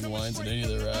any sung lines in any of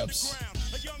their raps.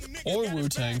 Or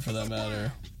Wu-Tang for that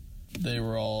matter. They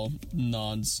were all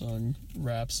non-sung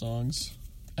rap songs.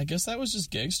 I guess that was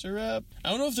just gangster rap. I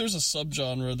don't know if there's a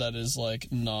subgenre that is like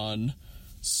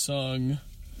non-sung.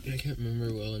 I can't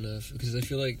remember well enough because I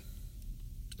feel like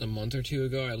a month or two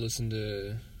ago I listened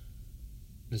to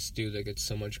this dude that gets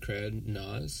so much cred,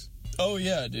 Nas. Oh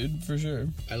yeah, dude, for sure.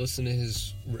 I listened to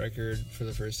his record for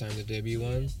the first time, the debut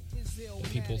one. And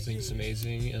people think it's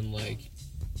amazing, and like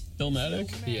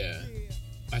Illmatic? Yeah.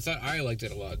 I liked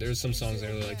it a lot. There's some songs I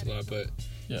really liked a lot, but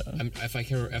yeah. If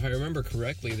I remember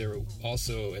correctly, there were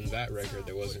also in that record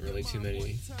there wasn't really too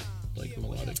many like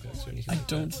melodic hooks or anything. I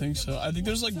don't think so. I think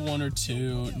there's like one or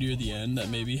two near the end that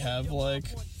maybe have like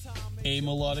a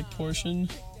melodic portion.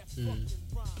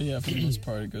 But yeah, for the most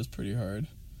part, it goes pretty hard.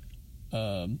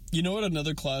 You know what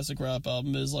another classic rap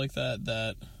album is like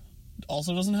that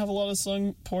also doesn't have a lot of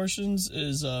sung portions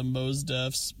is Mos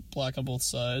Def's Black on Both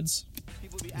Sides.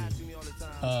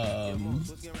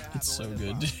 It's so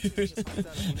good, dude.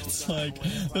 It's like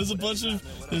there's a bunch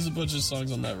of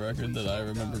songs on that record that I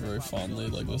remember very fondly,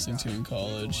 like listening to in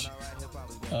college.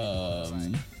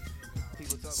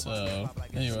 So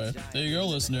anyway, there you go,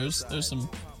 listeners. There's some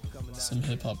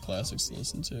hip-hop classics to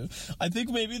listen to. I think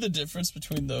maybe the difference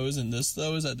between those and this,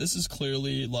 though, is that this is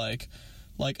clearly like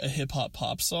a hip-hop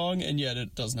pop song, and yet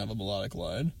it doesn't have a melodic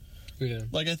line. Yeah.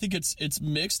 Like, I think it's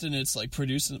mixed and it's like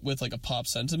produced with like a pop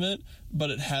sentiment,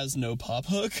 but it has no pop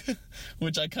hook,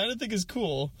 which I kind of think is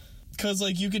cool, because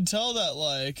like you can tell that,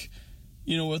 like,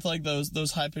 you know, with like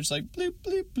those high-pitched like bloop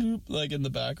bloop bloop like in the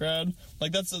background,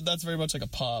 like that's very much like a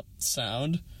pop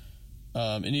sound,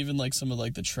 and even like some of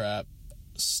like the trap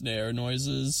snare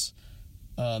noises,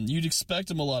 you'd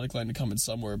expect a melodic line to come in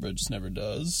somewhere, but it just never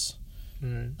does.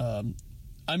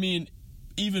 I mean,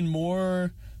 even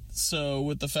more so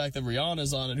with the fact that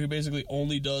Rihanna's on it, who basically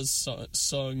only does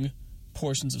sung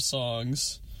portions of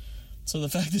songs. So the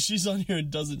fact that she's on here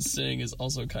and doesn't sing is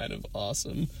also kind of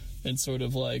awesome and sort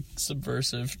of like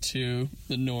subversive to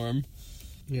the norm.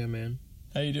 Yeah, man.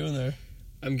 How you doing there?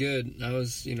 I'm good. I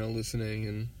was, listening,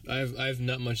 and I have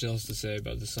not much else to say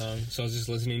about the song. So I was just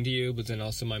listening to you, but then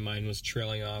also my mind was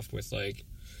trailing off with like.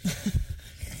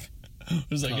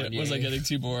 Was I getting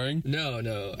too boring?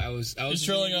 No. I was just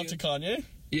trailing off to Kanye.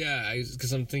 Yeah,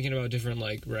 because I'm thinking about different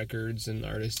like records and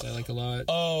artists I like a lot.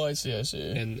 Oh, I see.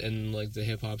 And like the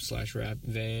hip hop / rap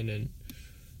vein, and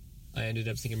I ended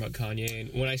up thinking about Kanye.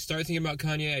 And when I start thinking about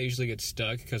Kanye, I usually get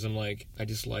stuck because I'm like, I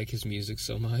just like his music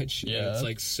so much. Yeah, and it's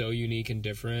like so unique and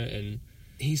different, and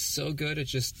he's so good at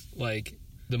just like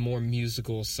the more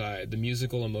musical side, the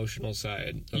musical emotional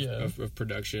side of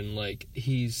production. Like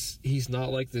he's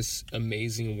not like this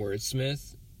amazing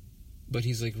wordsmith, but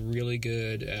he's like really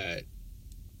good at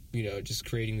just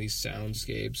creating these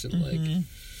soundscapes and like.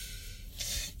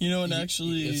 And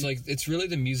actually, it's like it's really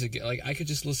the music. Like I could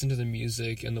just listen to the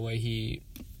music and the way he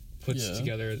puts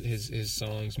together his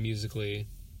songs musically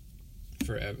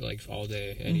forever, like all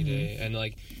day, any day, and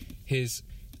like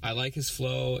I like his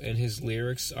flow, and his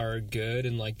lyrics are good,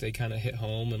 and like they kind of hit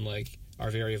home and like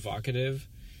are very evocative,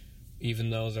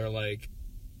 even though they're like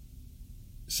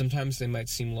sometimes they might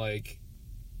seem like,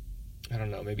 I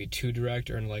don't know, maybe too direct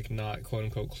or like not quote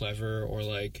unquote clever or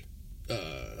like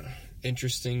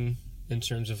interesting in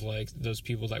terms of like those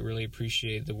people that really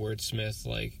appreciate the wordsmith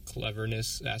like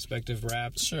cleverness aspect of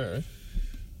rap. Sure.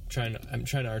 I'm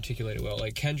trying to articulate it well.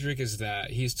 Like Kendrick is that.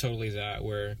 He's totally that,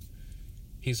 where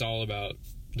he's all about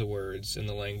the words and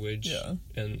the language,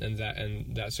 and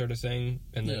that sort of thing.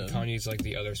 And then Kanye's like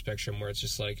the other spectrum, where it's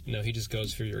just like, no, he just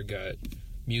goes for your gut,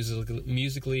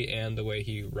 musically and the way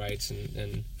he writes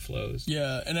and flows.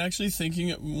 Yeah, and actually thinking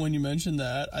when you mentioned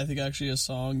that, I think actually a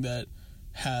song that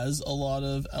has a lot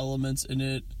of elements in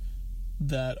it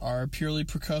that are purely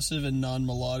percussive and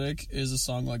non-melodic is a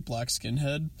song like Black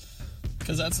Skinhead,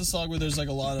 because that's a song where there's like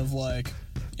a lot of like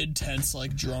intense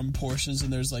like drum portions,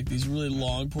 and there's like these really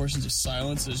long portions of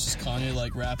silence. There's just Kanye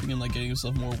like rapping and like getting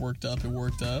himself more worked up,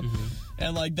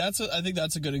 and like I think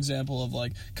that's a good example of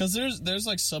like, because there's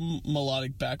like some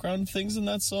melodic background things in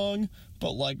that song,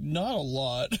 but like not a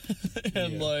lot.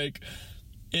 And like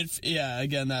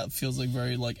again, that feels like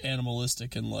very like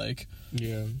animalistic and like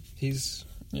I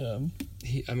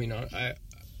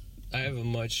have a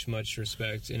much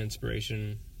respect and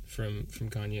inspiration from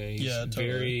Kanye. He's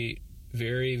totally.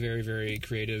 very, very, very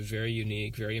creative, very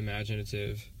unique, very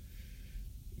imaginative.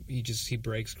 He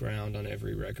breaks ground on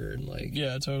every record. Like,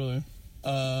 yeah, totally.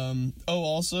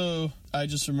 Also, I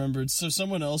just remembered, so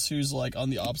someone else who's like on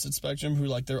the opposite spectrum, who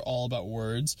like they're all about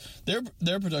words.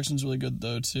 Their production's really good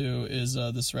though too. Is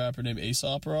this rapper named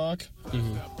Aesop Rock?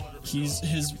 Mm-hmm.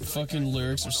 His fucking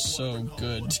lyrics are so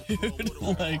good, dude.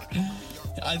 Like,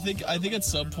 I think at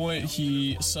some point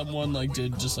someone like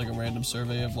did just like a random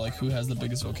survey of like who has the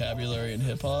biggest vocabulary in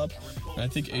hip hop, and I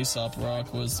think Aesop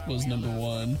Rock was number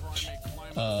one.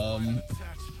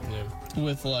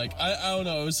 With like I don't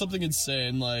know, it was something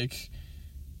insane. Like,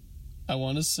 I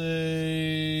want to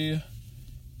say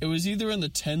it was either in the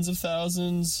tens of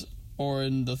thousands or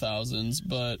in the thousands,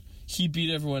 but he beat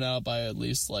everyone out by at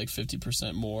least like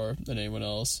 50% more than anyone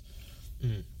else.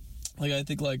 Like, I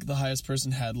think like the highest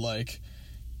person had like,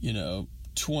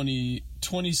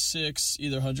 26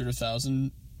 either 100 or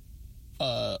 1,000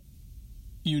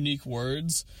 unique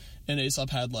words, and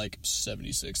Aesop had like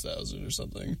 76,000 or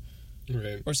something.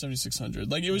 Right. Or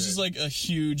 7,600. Like, it was just like a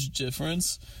huge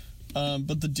difference.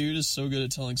 But the dude is so good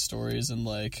at telling stories and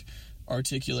like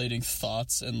articulating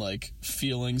thoughts and like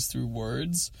feelings through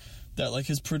words that like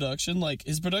his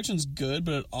production's good,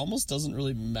 but it almost doesn't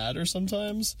really matter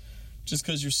sometimes, just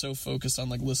because you're so focused on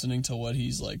like listening to what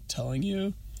he's like telling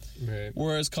you. Right.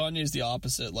 Whereas Kanye's the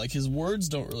opposite. Like, his words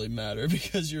don't really matter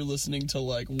because you're listening to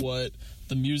like what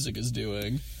the music is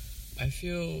doing. I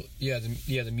feel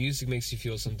the music makes you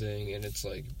feel something, and it's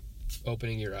like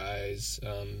opening your eyes.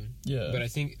 But I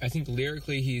think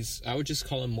lyrically I would just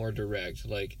call him more direct.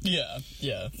 Like, yeah,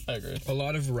 I agree. A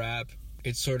lot of rap,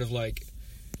 it's sort of like,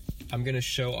 I'm gonna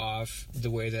show off the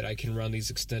way that I can run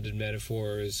these extended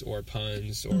metaphors or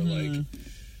puns or like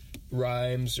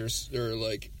rhymes or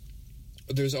like,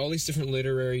 there's all these different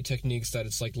literary techniques that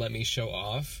it's like, let me show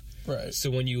off. Right.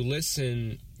 So when you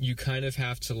listen, you kind of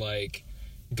have to like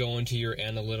go into your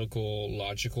analytical,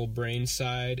 logical brain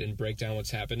side and break down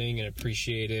what's happening and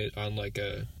appreciate it on like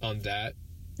on that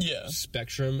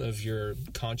spectrum of your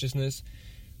consciousness.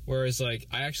 Whereas like,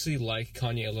 I actually like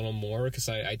Kanye a little more because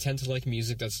I tend to like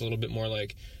music that's a little bit more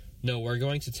like, no, we're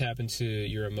going to tap into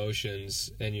your emotions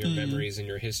and your memories and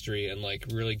your history and like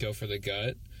really go for the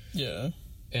gut. Yeah.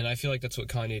 And I feel like that's what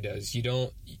Kanye does. You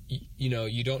don't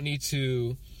need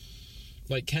to,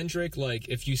 like Kendrick, like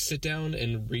if you sit down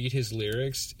and read his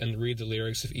lyrics and read the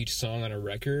lyrics of each song on a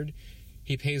record,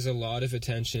 he pays a lot of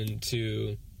attention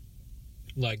to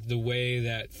like the way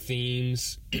that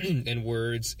themes and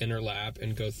words interlap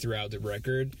and go throughout the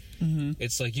record.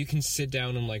 It's like you can sit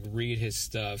down and like read his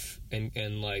stuff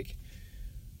and like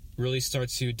really start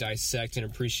to dissect and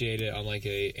appreciate it on like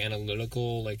a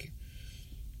analytical, like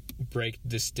break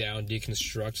this down,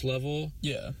 deconstruct level.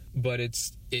 Yeah. But it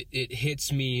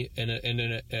hits me and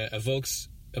it evokes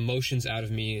emotions out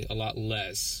of me a lot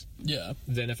less. Yeah.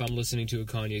 Than if I'm listening to a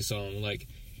Kanye song. Like,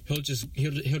 he'll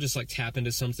just like tap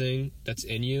into something that's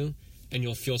in you and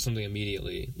you'll feel something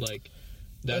immediately. Like,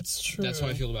 that's true. That's how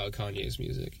I feel about Kanye's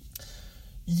music.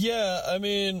 Yeah, I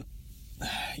mean,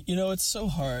 it's so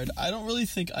hard. I don't really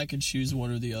think I could choose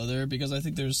one or the other, because I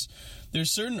think there's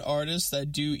certain artists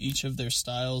that do each of their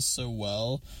styles so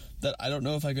well that I don't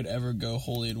know if I could ever go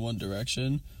wholly in one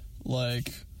direction.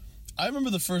 Like, I remember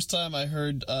the first time I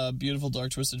heard Beautiful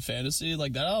Dark Twisted Fantasy,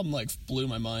 like, that album, like, blew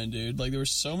my mind, dude. Like, there were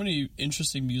so many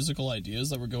interesting musical ideas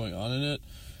that were going on in it.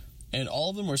 and all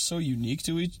of them were so unique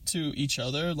to each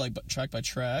other, like track by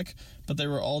track, but they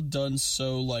were all done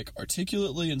so like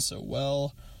articulately and so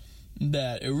well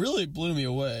that it really blew me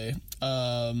away.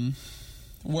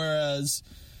 Whereas,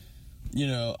 you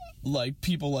know, like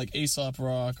people like Aesop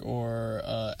Rock or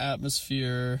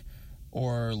Atmosphere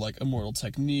or like Immortal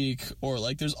Technique, or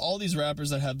like there's all these rappers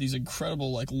that have these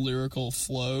incredible like lyrical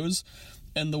flows,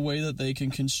 and the way that they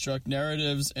can construct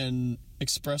narratives and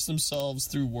express themselves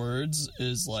through words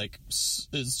is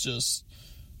just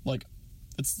like,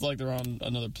 it's like they're on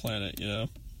another planet, you know?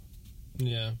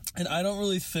 Yeah. And I don't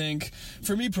really think,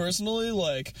 for me personally,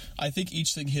 like, I think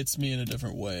each thing hits me in a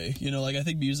different way. You know, like, I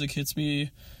think music hits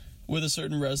me with a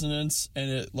certain resonance,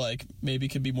 and it, like, maybe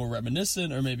could be more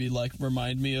reminiscent, or maybe, like,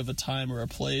 remind me of a time or a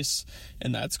place,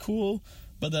 and that's cool.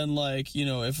 But then, like, you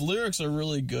know, if lyrics are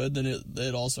really good, then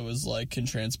it also is, like, can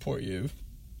transport you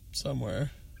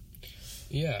somewhere.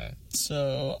 Yeah.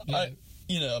 So, yeah.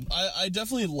 I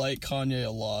definitely like Kanye a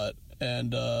lot,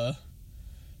 and,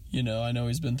 you know, I know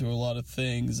he's been through a lot of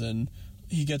things, and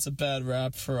he gets a bad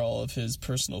rap for all of his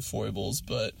personal foibles,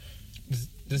 but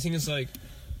the thing is, like,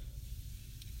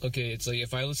 okay, it's like,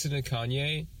 if I listen to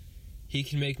Kanye, he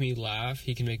can make me laugh,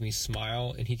 he can make me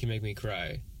smile, and he can make me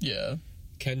cry. yeah.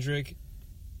 Kendrick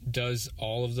does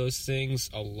all of those things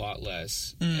a lot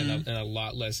less, and a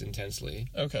lot less intensely.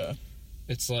 Okay.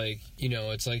 It's like, you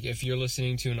know, it's like if you're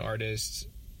listening to an artist,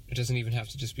 it doesn't even have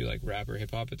to just be like rap or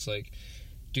hip-hop, it's like,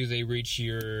 do they reach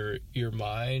your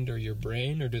mind or your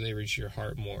brain, or do they reach your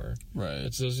heart more? Right.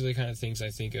 Those are the kind of things I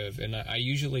think of, and I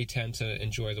usually tend to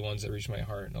enjoy the ones that reach my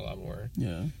heart a lot more.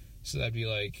 Yeah. So that'd be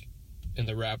like, in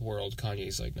the rap world,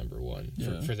 Kanye's like number one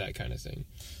for that kind of thing.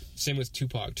 Same with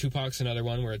Tupac. Tupac's another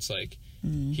one where it's like,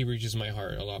 he reaches my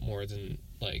heart a lot more than,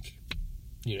 like,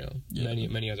 you know,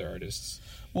 many other artists.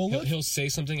 Well, he'll say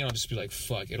something and I'll just be like,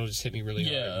 fuck, it'll just hit me really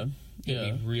hard. Hit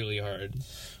me really hard.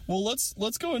 Well,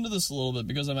 let's go into this a little bit,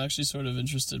 because I'm actually sort of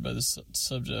interested by this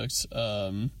subject.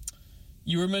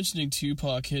 You were mentioning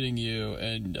Tupac hitting you,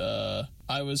 and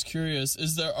I was curious,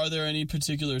 are there any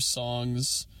particular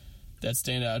songs that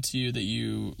stand out to you that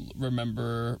you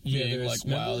remember being like,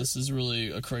 wow, this is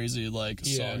really a crazy like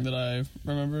song that I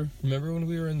remember? Remember when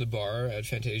we were in the bar at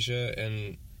Fantasia,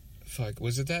 and fuck,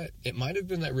 was it that? It might have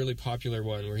been that really popular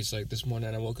one where he's like, this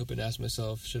morning I woke up and asked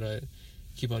myself, should I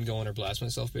keep on going or blast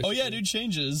myself, basically? Oh yeah, dude,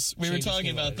 Changes. We were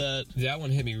talking about that. That one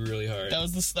hit me really hard. That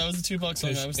was the Tupac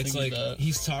song I was thinking like, about.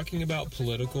 He's talking about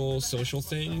political, social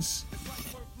things,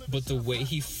 but the way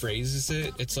he phrases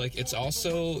it, it's like, it's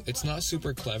not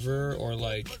super clever or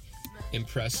like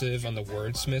impressive on the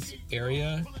wordsmith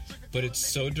area, but it's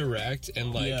so direct,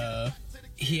 and like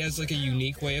he has like a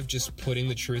unique way of just putting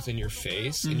the truth in your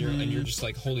face, and you're just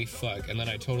like, holy fuck. And then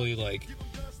I totally like,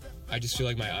 I just feel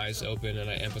like my eyes open and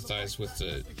I empathize with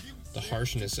the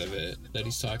harshness of it that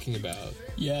he's talking about.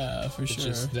 Yeah, for sure.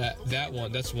 Just that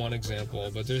one, that's one example,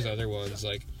 but there's other ones,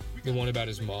 like the one about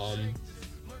his mom.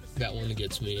 That one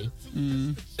gets me.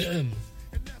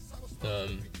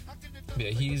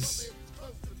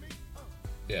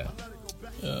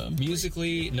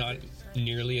 Musically, not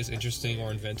nearly as interesting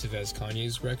or inventive as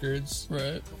Kanye's records.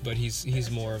 Right. But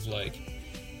he's more of like,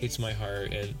 it's my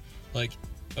heart. And like,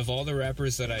 of all the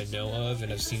rappers that I know of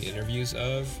and have seen interviews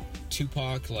of,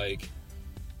 Tupac, like,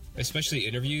 especially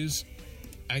interviews,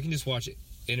 I can just watch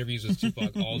interviews with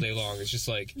Tupac all day long. It's just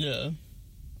like,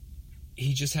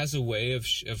 he just has a way of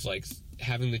like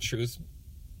having the truth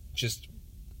just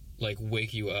like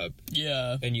wake you up.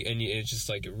 Yeah. And it just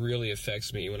like, it really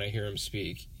affects me when I hear him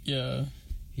speak. Yeah.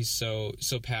 He's so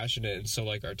passionate and so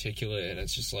like articulate, and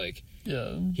it's just like,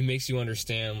 he makes you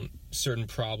understand certain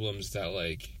problems that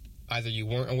like either you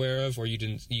weren't aware of or you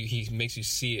didn't. He makes you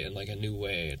see it in like a new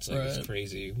way. It's like, it's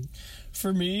crazy.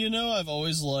 For me, you know, I've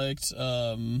always liked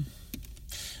I've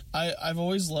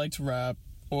always liked rap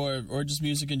or just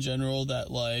music in general that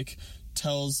like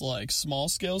tells like small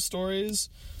scale stories.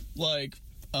 Like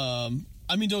I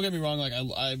mean, don't get me wrong, like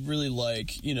I really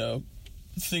like, you know,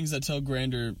 things that tell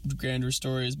grander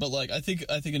stories, but like I think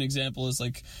an example is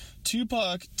like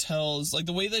Tupac tells, like,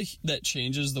 the way that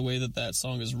changes the way that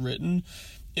song is written.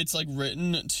 It's like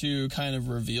written to kind of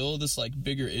reveal this like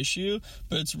bigger issue,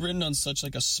 but it's written on such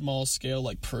like a small scale,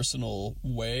 like personal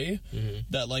way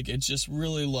that like it's just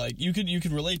really like you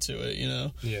can relate to it, you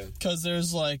know? Yeah. Because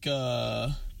there's like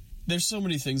there's so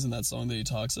many things in that song that he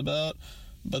talks about,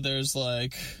 but there's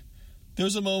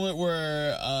a moment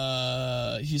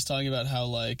where he's talking about how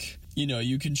like you know,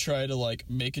 you can try to like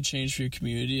make a change for your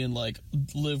community and like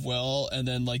live well, and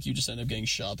then like you just end up getting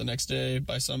shot the next day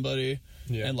by somebody,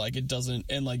 and like it doesn't,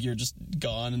 and like you're just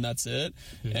gone and that's it.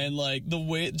 And like the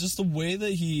way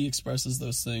that he expresses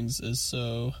those things is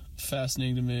so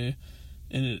fascinating to me,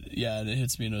 and it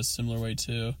hits me in a similar way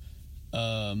too.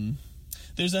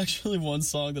 There's actually one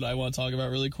song that I want to talk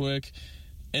about really quick,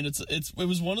 and it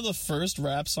was one of the first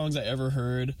rap songs I ever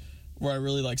heard where I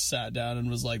really like sat down and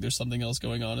was like, there's something else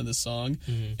going on in this song.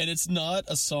 And it's not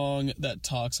a song that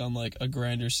talks on like a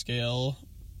grander scale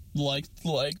like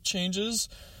changes,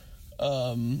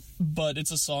 but it's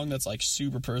a song that's like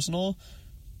super personal.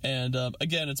 And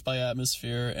again, it's by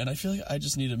Atmosphere, and I feel like I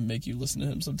just need to make you listen to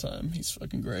him sometime. He's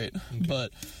fucking great. Okay.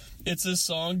 But it's this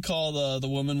song called The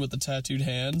Woman with the Tattooed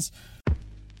Hands.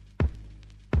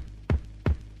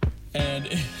 And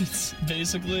it's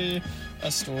basically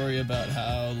a story about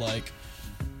how like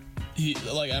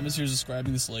Atmosphere is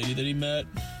describing this lady that he met,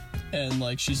 and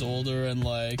like she's older, and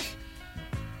like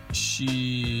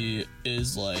she's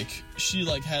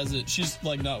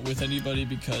like not with anybody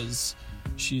because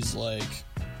she's like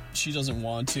she doesn't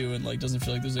want to, and like doesn't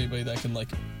feel like there's anybody that can like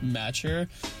match her.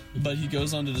 But he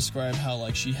goes on to describe how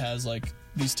like she has like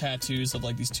these tattoos of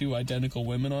like these two identical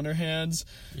women on her hands,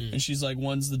 and she's like,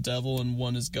 one's the devil and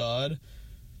one is God.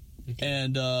 Okay.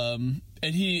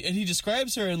 And he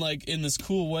describes her in this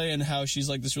cool way, and how she's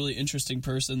like this really interesting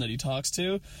person that he talks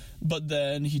to. But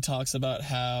then he talks about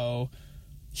how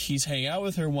he's hanging out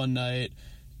with her one night,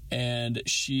 and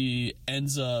she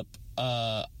ends up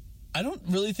I don't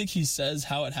really think he says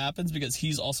how it happens, because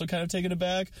he's also kind of taken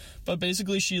aback, but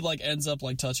basically she like ends up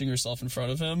like touching herself in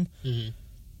front of him.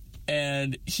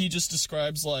 And he just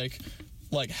describes like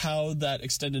how that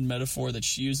extended metaphor that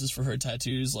she uses for her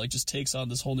tattoos like just takes on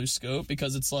this whole new scope,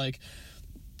 because it's like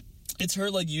it's her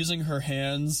like using her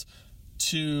hands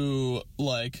to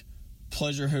like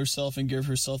pleasure herself and give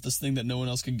herself this thing that no one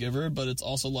else can give her, but it's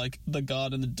also like the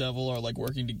God and the devil are like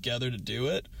working together to do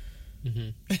it.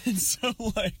 And so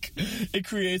like it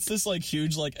creates this like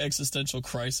huge like existential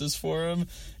crisis for him,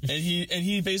 and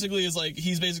he basically is like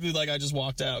I just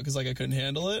walked out because like I couldn't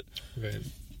handle it. Right.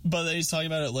 But then he's talking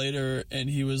about it later, and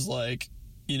he was like,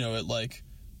 you know, it like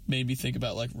made me think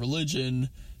about like religion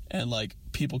and like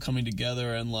people coming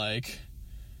together, and like,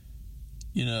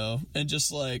 you know, and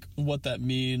just like what that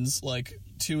means like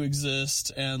to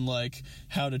exist, and like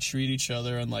how to treat each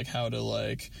other, and like how to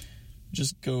like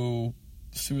just go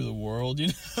through the world, you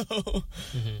know.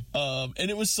 And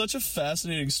it was such a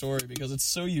fascinating story because it's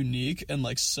so unique and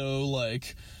like so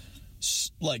like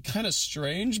kind of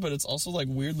strange, but it's also like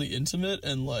weirdly intimate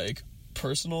and like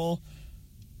personal.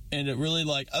 And it really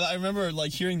like I remember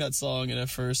like hearing that song and at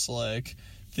first like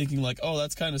thinking like, oh,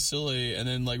 that's kind of silly, and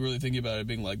then like really thinking about it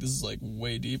being like, this is like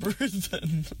way deeper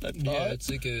than I thought. Yeah, it's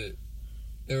like it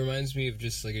reminds me of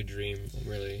just like a dream,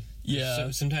 really. Yeah.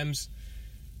 So, sometimes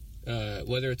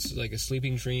whether it's like a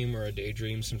sleeping dream or a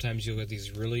daydream, sometimes you'll get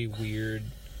these really weird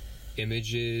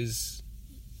images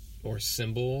or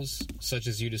symbols, such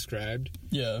as you described.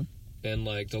 Yeah. And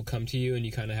like they'll come to you, and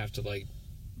you kind of have to like,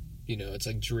 you know, it's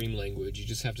like dream language. You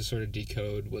just have to sort of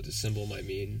decode what the symbol might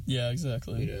mean. Yeah,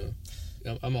 exactly. You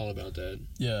know, I'm all about that.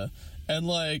 Yeah. And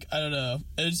like, I don't know,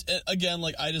 again,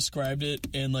 like I described it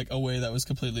in like a way that was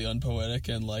completely unpoetic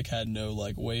and like had no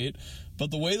like weight,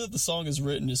 but the way that the song is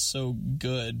written is so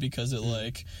good because it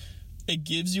like it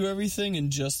gives you everything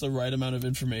in just the right amount of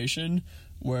information,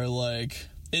 where like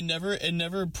it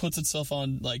never puts itself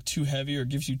on like too heavy or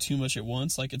gives you too much at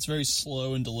once. Like it's very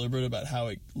slow and deliberate about how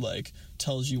it like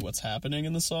tells you what's happening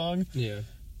in the song. Yeah.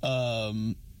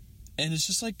 And it's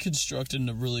just like constructed in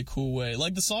a really cool way.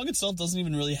 Like the song itself doesn't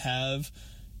even really have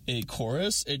a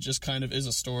chorus. It just kind of is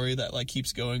a story that like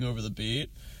keeps going over the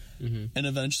beat. And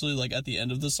eventually, like at the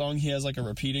end of the song, he has like a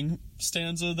repeating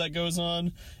stanza that goes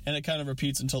on, and it kind of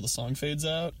repeats until the song fades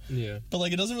out. Yeah. But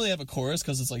like it doesn't really have a chorus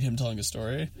because it's like him telling a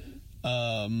story.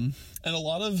 And a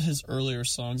lot of his earlier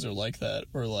songs are like that,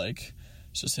 or like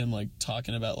it's just him like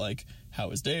talking about like how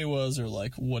his day was, or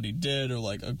like what he did, or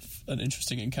like an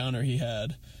interesting encounter he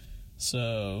had.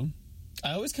 So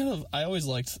I always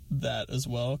liked that as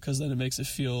well, because then it makes it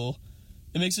feel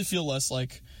less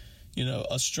like, you know,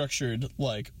 a structured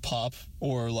like pop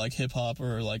or like hip hop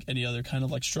or like any other kind of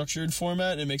like structured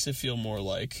format. It makes it feel more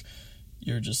like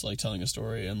you're just like telling a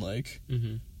story, and like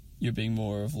you're being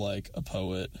more of like a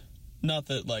poet. Not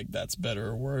that like that's better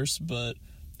or worse, but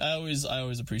I always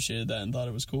appreciated that and thought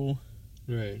it was cool.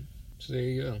 Right. So there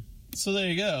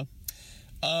you go.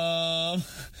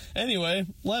 Anyway,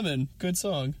 Lemon, good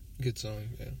song. Good song,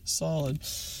 yeah. Solid.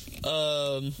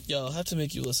 Yeah, I'll have to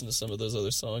make you listen to some of those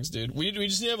other songs, dude. We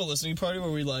just need to have a listening party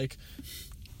where we like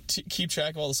keep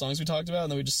track of all the songs we talked about,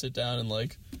 and then we just sit down and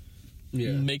like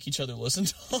make each other listen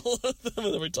to all of them,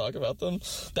 and then we talk about them.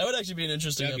 That would actually be an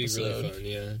interesting episode. That'd be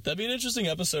really fun, yeah. That'd be an interesting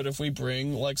episode if we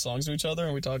bring like songs to each other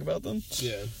and we talk about them.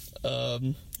 Yeah.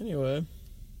 Anyway,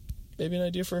 maybe an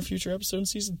idea for a future episode in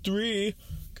season 3,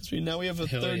 because we have a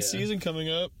third season coming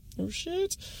up. Oh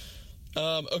shit.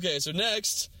 Okay, so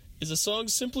next is a song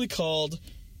simply called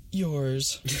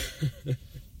Yours.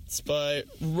 It's by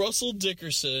Russell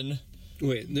Dickerson.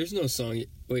 Wait, there's no song.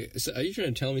 Wait, so are you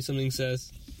trying to tell me something,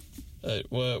 Seth?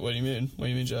 What do you mean? What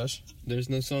do you mean, Josh? There's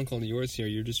no song called Yours here.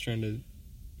 You're just trying to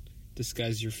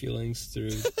disguise your feelings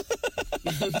through...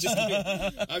 I'm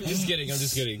just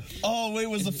kidding. Oh, wait,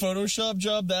 was the Photoshop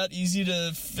job that easy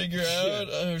to figure out?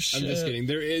 Oh, shit. I'm just kidding.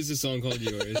 There is a song called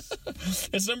Yours.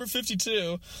 It's number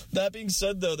 52. That being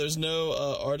said, though, there's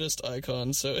no artist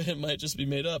icon, so it might just be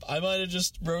made up. I might have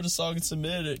just wrote a song and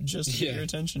submitted it just to get your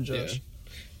attention, Josh. Yeah.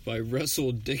 By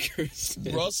Russell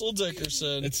Dickerson. Russell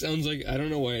Dickerson. It sounds like, I don't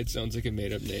know why it sounds like a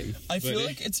made-up name. I feel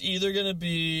like it's either gonna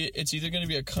be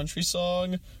a country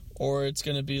song, or it's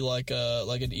gonna be like an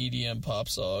EDM pop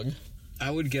song.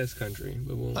 I would guess country,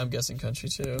 but I'm guessing country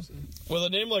too. With a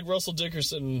name like Russell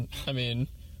Dickerson, I mean,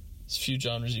 there's a few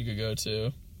genres you could go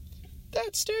to.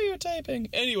 That's stereotyping.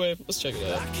 Anyway, let's check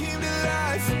it out. I came to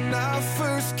life when I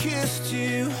first kissed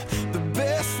you. The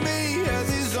best me has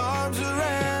his arms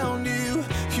around you.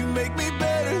 You make me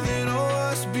better than I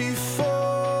was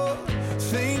before.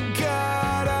 Thank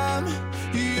God I'm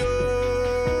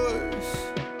yours.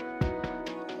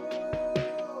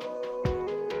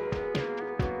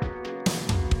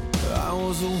 I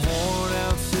was a worn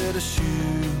out set of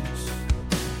shoes,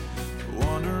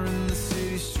 wandering the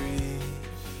city streets.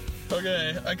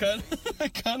 Okay, I kind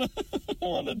of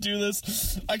want to do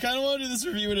this. I kind of want to do this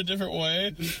review in a different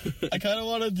way. I kind of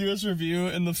want to do this review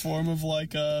in the form of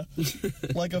like a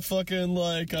fucking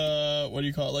what do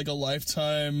you call it? Like a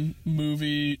Lifetime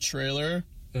movie trailer.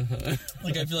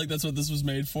 Like I feel like that's what this was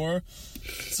made for.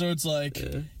 So it's like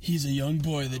he's a young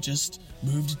boy that just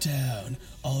moved to town.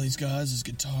 All he's got is his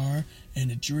guitar and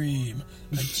a dream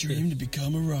to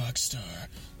become a rock star.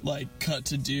 Like, cut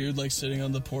to dude, like, sitting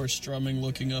on the porch strumming,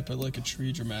 looking up at, like, a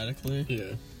tree dramatically.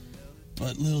 Yeah.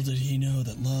 But little did he know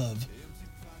that love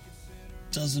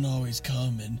doesn't always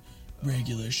come in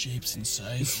regular shapes and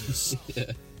sizes.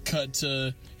 Yeah. Cut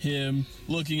to him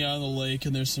looking out on the lake,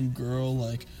 and there's some girl,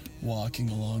 like, walking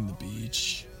along the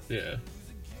beach. Yeah.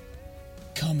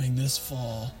 Coming this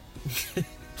fall.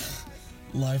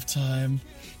 Lifetime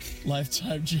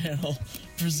Channel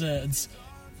presents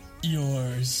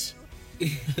Yours.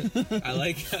 I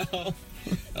like how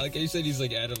you said he's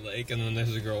like at a lake and then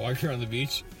there's a girl walking around the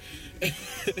beach.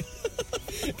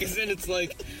 Because then it's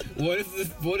like, what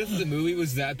if the movie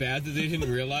was that bad that they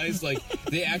didn't realize like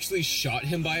they actually shot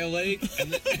him by a lake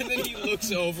and then he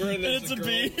looks over and there's it's a girl,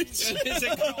 beach. And there's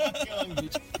a girl walking on the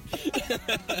beach.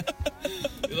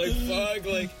 Like fuck,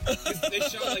 like they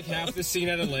shot like half the scene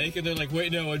at a lake and they're like,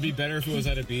 wait, no, it'd be better if it was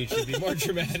at a beach. It'd be more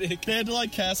dramatic. They had to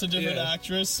like cast a different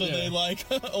actress, so they like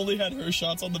only had her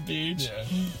shots on the beach. Yeah.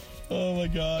 Oh my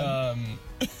god.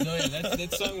 No, yeah,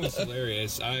 that song was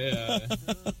hilarious. I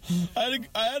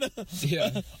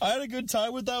had a good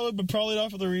time with that one, but probably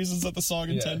not for the reasons that the song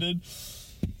intended.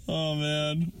 Oh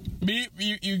man,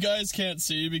 you guys can't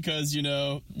see because you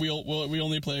know we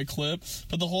only play a clip,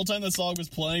 but the whole time the song was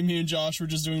playing, me and Josh were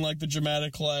just doing like the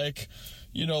dramatic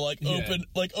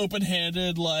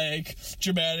open-handed like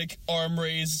dramatic arm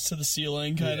raised to the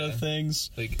ceiling kind of things.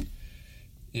 Like,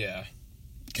 yeah.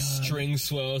 God. String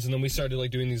swells, and then we started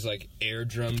like doing these like air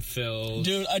drum fills.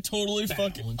 Dude, I totally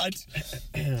fucking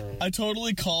I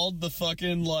totally called the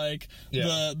fucking like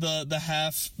the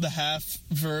half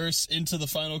verse into the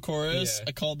final chorus. Yeah.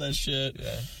 I called that shit.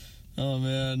 Yeah. Oh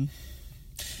man.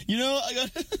 You know, I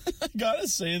gotta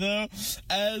say though,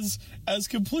 as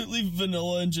completely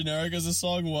vanilla and generic as the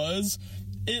song was,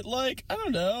 it like, I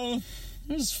don't know,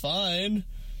 it was fine.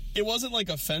 It wasn't like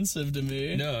offensive to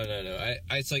me. No.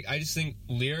 I just think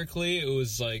lyrically it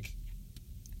was like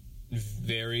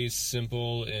very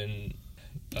simple and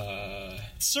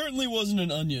certainly wasn't an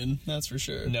onion, that's for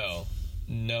sure. No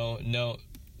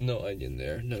onion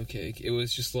there, no cake. It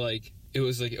was like,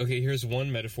 okay, here's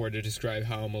one metaphor to describe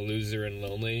how I'm a loser and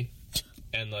lonely.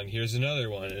 And then here's another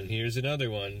one, and here's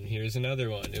another one, and here's another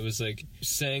one. It was like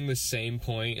saying the same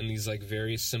point in these like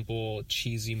very simple,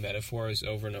 cheesy metaphors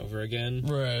over and over again.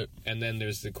 Right. And then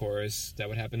there's the chorus that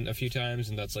would happen a few times,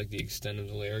 and that's like the extent of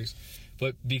the lyrics.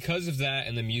 But because of that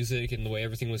and the music and the way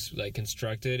everything was like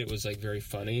constructed, it was like very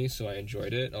funny, so I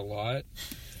enjoyed it a lot.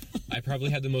 I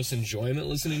probably had the most enjoyment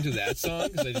listening to that song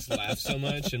because I just laughed so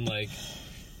much and like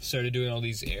started doing all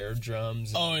these air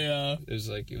drums. Oh yeah, It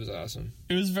was awesome.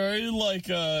 it was very like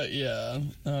yeah,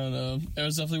 I don't know. It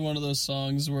was definitely one of those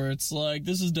songs where it's like,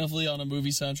 this is definitely on a movie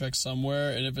soundtrack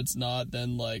somewhere, and if it's not,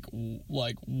 then like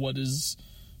what is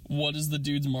the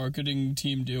dude's marketing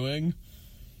team doing?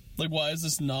 Like, why is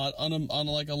this not on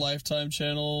like a Lifetime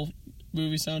channel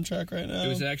movie soundtrack right now? It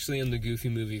was actually in the Goofy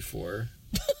Movie 4.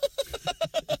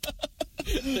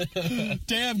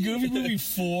 Damn, Goofy Movie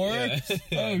 4? Yeah.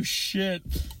 Oh shit.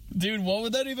 Dude, what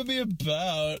would that even be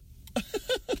about?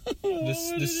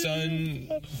 The son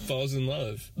falls in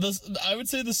love. I would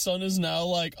say the son is now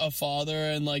like a father,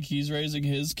 and like he's raising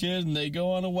his kid, and they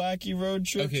go on a wacky road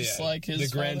trip, Okay, just yeah. like his the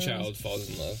father grandchild is. falls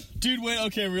in love. Dude, wait,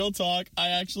 okay, real talk. I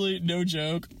actually, no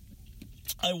joke,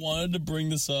 I wanted to bring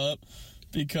this up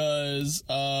because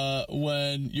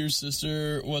when your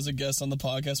sister was a guest on the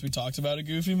podcast, we talked about a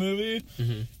Goofy movie,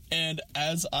 Mm-hmm. and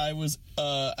as I was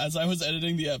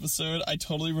editing the episode, I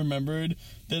totally remembered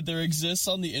that there exists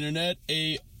on the internet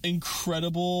a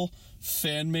incredible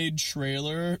fan-made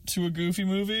trailer to a Goofy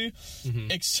movie,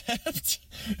 Mm-hmm.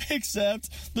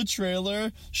 except the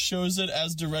trailer shows it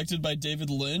as directed by David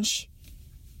Lynch.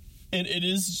 And it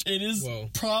is Whoa.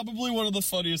 probably one of the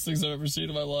funniest things I've ever seen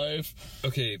in my life.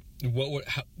 Okay,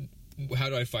 how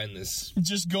do I find this?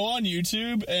 Just go on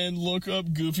YouTube and look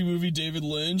up Goofy movie David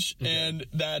Lynch, Okay. and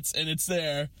it's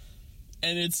there.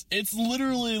 And it's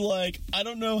literally like, I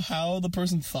don't know how the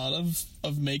person thought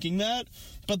of making that,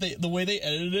 but the way they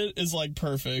edited it is like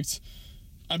perfect.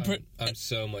 I'm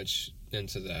so much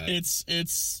into that.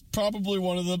 It's probably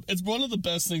one of the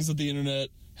best things that the internet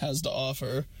has to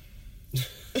offer.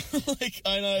 Like,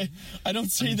 I don't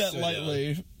say I'm that so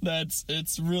lightly.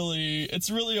 It's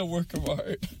really a work of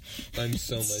art. I'm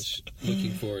so much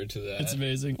looking forward to that. It's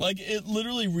amazing. Like, it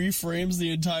literally reframes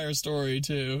the entire story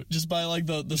too, just by like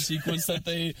the sequence that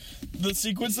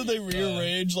they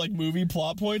rearrange like movie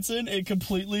plot points in. It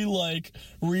completely like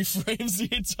reframes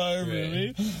the entire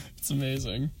movie. It's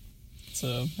amazing.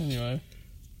 So anyway,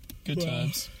 good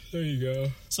times. There you go.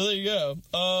 So there you go.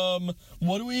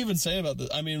 What do we even say about this?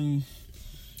 I mean,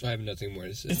 I have nothing more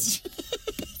to say. it's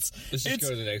Let's just go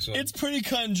to the next one. It's pretty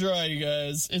cut and dry, you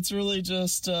guys. It's really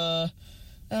just, I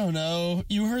don't know.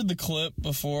 You heard the clip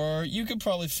before. You could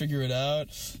probably figure it out.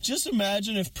 Just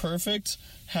imagine if Perfect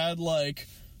had, like,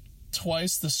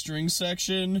 twice the string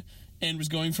section and was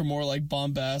going for more, like,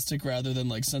 bombastic rather than,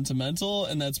 like, sentimental,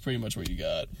 and that's pretty much what you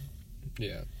got.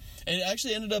 Yeah. And it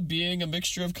actually ended up being a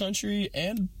mixture of country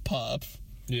and pop.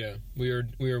 Yeah. We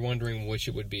were wondering which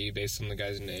it would be based on the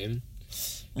guy's name.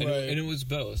 And Right. and it was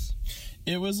both.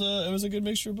 It was a good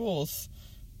mixture of both.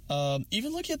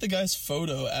 Even looking at the guy's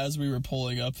photo as we were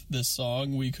pulling up this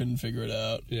song, we couldn't figure it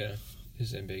out. Yeah.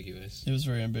 It's ambiguous. It was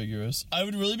very ambiguous. I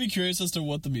would really be curious as to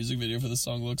what the music video for the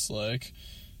song looks like.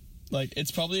 Like,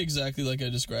 it's probably exactly like I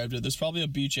described it. There's probably a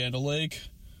beach and a lake.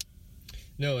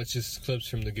 No, it's just clips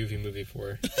from the Goofy Movie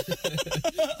 4.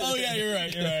 Oh yeah, you're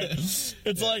right.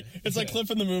 It's like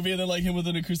Cliff in the movie, and then like him with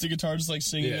an acoustic guitar just like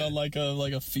singing Yeah. on like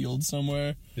a field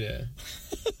somewhere. Yeah.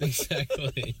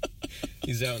 Exactly.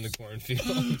 He's out in the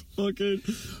cornfield. Fucking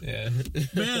Yeah.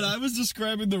 man, I was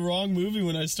describing the wrong movie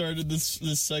when I started this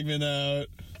segment out.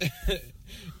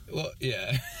 Well,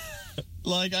 yeah.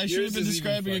 Like, I should have Yours been is even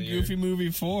describing a funnier. Goofy movie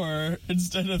 4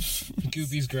 instead of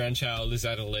Goofy's grandchild is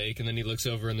at a lake, and then he looks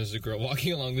over, and there's a girl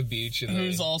walking along the beach, and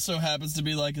who's also happens to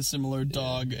be like a similar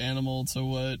dog animal to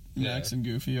what Max Yeah. and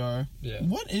Goofy are. Yeah.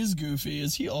 What is Goofy?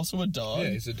 Is he also a dog? Yeah,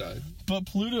 he's a dog. But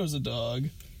Pluto's a dog.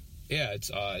 Yeah, it's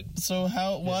odd. So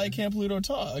why can't Pluto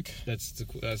talk? That's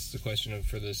the question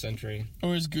for the century.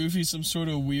 Or is Goofy some sort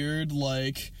of weird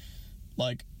like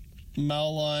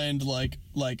malaligned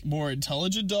like more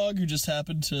intelligent dog who just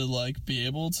happened to like be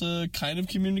able to kind of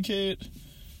communicate,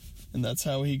 and that's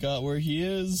how he got where he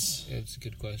is? Yeah, it's a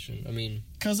good question. I mean,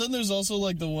 Because then there's also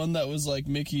like the one that was like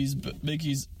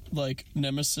Mickey's like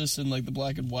nemesis in like the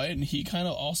black and white, and he kind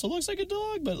of also looks like a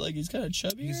dog, but like he's kind of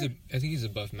chubby. I think he's a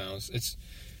buff mouse.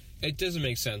 It doesn't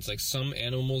make sense. Like, some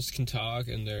animals can talk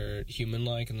and they're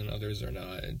human-like, and then others are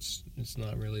not. It's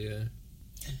not really a.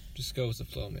 Just go with the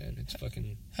flow, man. It's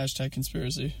fucking. Hashtag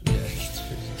conspiracy. Yeah, it's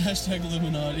crazy. Hashtag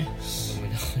Illuminati.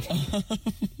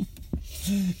 Illuminati.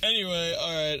 Anyway,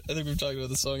 alright, I think we've talked about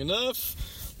the song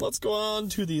enough. Let's go on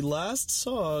to the last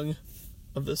song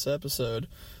of this episode,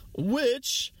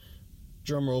 which,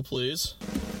 drumroll please,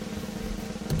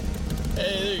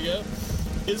 hey, there you go,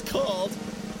 is called,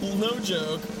 no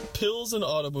joke, Pills and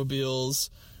Automobiles,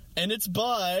 and it's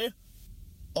by,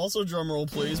 also drumroll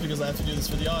please, because I have to do this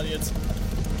for the audience,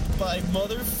 by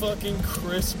motherfucking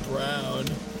Chris Brown.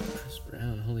 Chris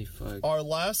Brown, holy fuck. Our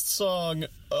last song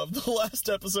of the last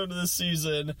episode of this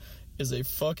season is a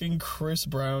fucking Chris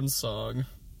Brown song.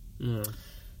 Yeah.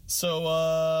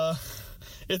 So,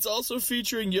 it's also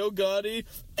featuring Yo Gotti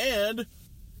and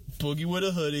Boogie with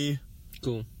a Hoodie.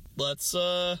 Cool. Let's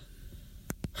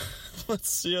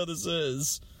see how this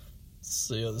is. Let's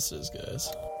see how this is, guys.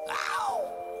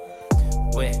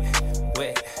 Wet,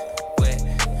 wet, wet,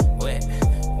 wet,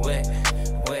 wet,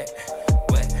 wet,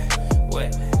 wet,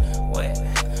 wet, wet,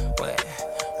 wet,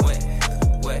 wet,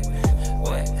 wet,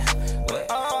 wet, wet.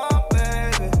 Oh,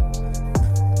 baby.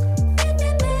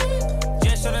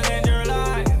 Just tryna change your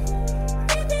life.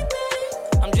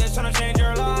 I'm just tryna change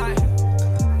your life.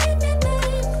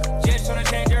 Just tryna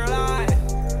change your life.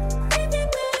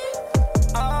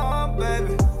 Oh,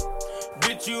 baby.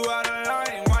 Get you out of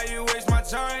line. Why you waste my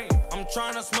time? I'm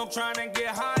tryna smoke, tryna get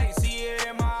high. See it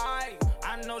in my eye.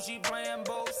 I know she playing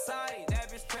both sides. That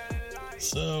bitch telling lies.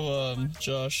 So,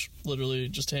 Josh literally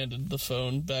just handed the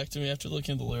phone back to me after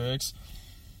looking at the lyrics.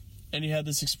 And he had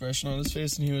this expression on his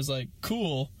face, and he was like,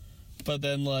 cool. But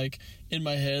then, like, in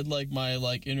my head, like, my,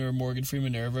 like, inner Morgan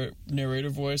Freeman narrator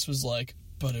voice was like,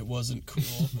 but it wasn't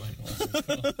cool.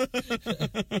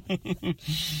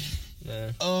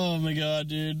 Nah. Oh, my God,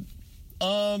 dude.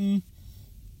 I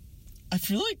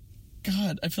feel like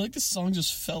this song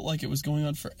just felt like it was going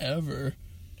on forever.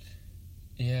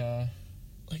 Yeah.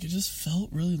 Like, it just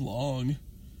felt really long.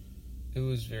 It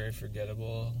was very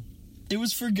forgettable. It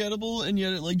was forgettable, and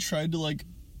yet it, like, tried to, like...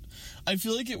 I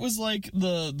feel like it was, like,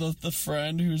 the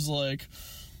friend who's, like,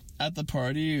 at the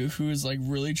party who is, like,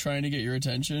 really trying to get your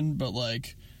attention, but,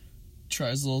 like,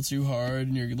 tries a little too hard,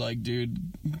 and you're like, dude,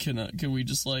 can we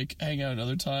just, like, hang out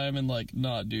another time and, like,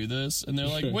 not do this? And they're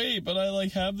like, wait, but I,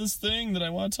 like, have this thing that I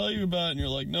want to tell you about, and you're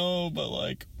like, no, but,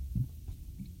 like,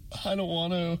 I don't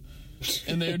want to.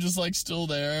 And they're just, like, still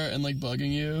there and, like,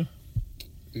 bugging you.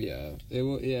 Yeah. It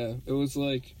was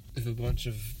like if a bunch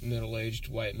of middle-aged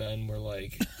white men were,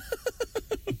 like,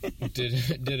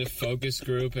 did a focus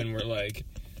group, and were, like,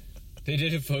 they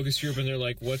did a focus group, and they're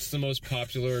like, what's the most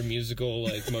popular musical,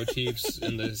 like, motifs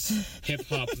in this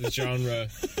hip-hop genre?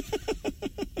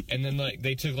 And then, like,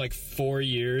 they took, like, 4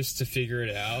 years to figure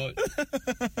it out.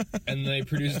 And they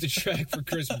produced a track for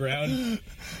Chris Brown.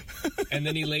 And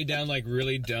then he laid down, like,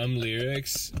 really dumb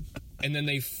lyrics. And then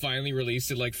they finally released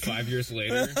it, like, 5 years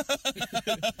later.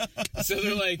 So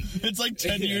they're like... It's like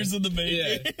 10 years in the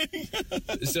making.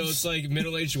 Yeah. So it's like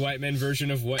middle-aged white men version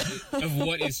of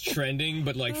what is trending,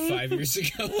 but, like, 5 years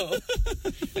ago.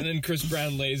 And then Chris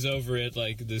Brown lays over it,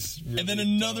 like, this... Really and then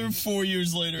another dumb... 4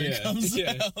 years later it comes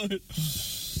out.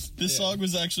 This song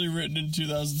was actually written in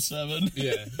 2007.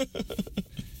 Yeah.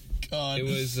 God. It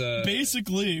was,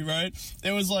 basically, right?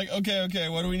 It was like, okay,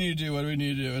 what do we need to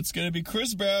do? It's gonna be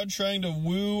Chris Brown trying to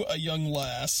woo a young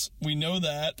lass. We know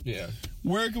that. Yeah.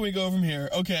 Where can we go from here?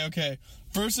 Okay.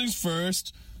 First things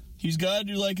first, he's gotta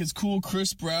do, like, his cool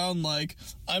Chris Brown, like,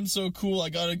 I'm so cool, I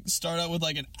gotta start out with,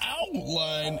 like, an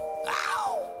outline.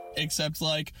 Ow! Except,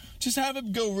 like, just have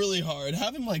him go really hard.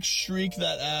 Have him, like, shriek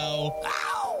that ow.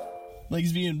 Ow! Like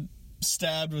he's being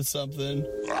stabbed with something.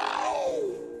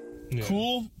 Yeah.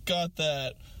 Cool, got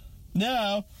that.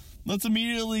 Now, let's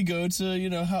immediately go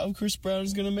to, how Chris Brown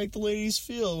is gonna make the ladies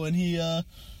feel when he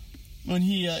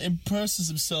impresses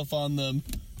himself on them.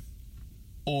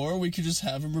 Or we could just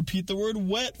have him repeat the word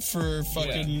wet for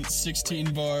fucking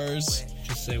 16 bars.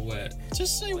 Just say wet.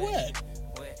 Just say wet.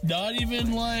 Not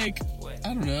even, like,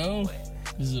 I don't know.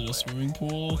 Is it a swimming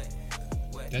pool?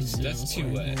 That's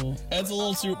too wet. That's a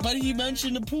little too... But he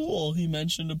mentioned a pool. Okay. He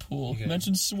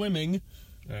mentioned swimming.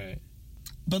 Alright.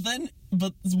 But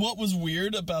what was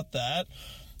weird about that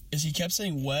is he kept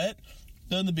saying wet.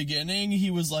 Then in the beginning,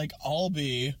 he was like, I'll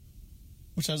be.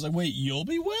 Which I was like, wait, you'll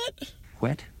be wet?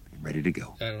 Wet, ready to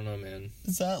go. I don't know, man.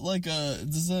 Is that like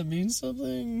does that mean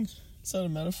something? Is that a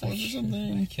metaphor for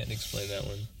something? I can't explain that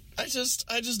one. I just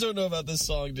don't know about this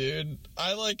song, dude.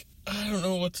 I don't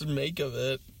know what to make of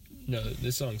it. No,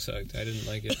 this song sucked. I didn't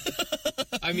like it.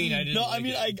 I mean, I didn't. No, like I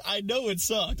mean, it. I know it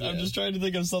sucked. Yeah. I'm just trying to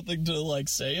think of something to, like,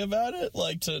 say about it,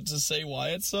 like to say why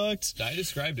it sucked. I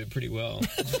described it pretty well.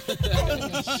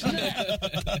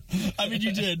 I mean,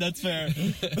 you did. That's fair.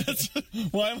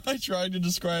 Why am I trying to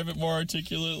describe it more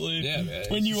articulately? Yeah, man.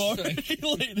 When you already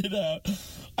laid it out.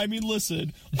 I mean,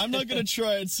 listen, I'm not gonna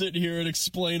try and sit here and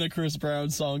explain a Chris Brown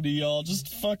song to y'all. Just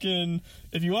fucking,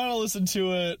 if you want to listen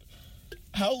to it.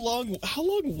 How long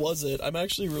was it? I'm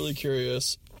actually really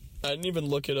curious. I didn't even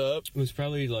look it up. It was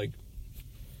probably like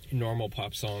a normal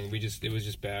pop song. It was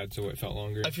just bad, so it felt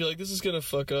longer. I feel like this is gonna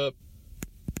fuck up.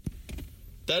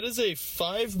 That is a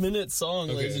 5-minute song,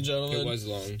 ladies and gentlemen. It was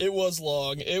long. It was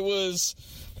long. It was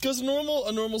Because a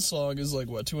normal song is like,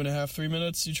 what, 2.5, 3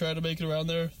 minutes? You try to make it around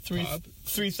there?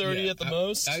 3:30 at the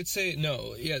most? I'd say,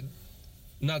 no,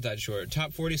 not that short.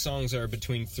 Top 40 songs are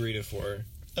between 3 to 4.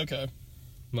 Okay.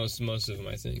 Most of them,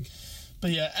 I think.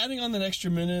 But yeah, adding on that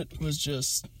extra minute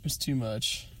was too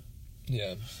much.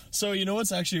 Yeah. So, you know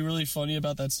what's actually really funny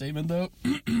about that statement, though?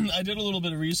 I did a little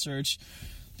bit of research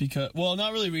because, well,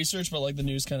 not really research, but like the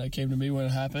news kind of came to me when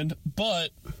it happened.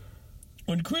 But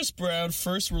when Chris Brown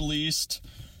first released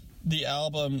the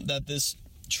album that this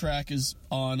track is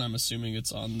on, I'm assuming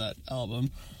it's on that album,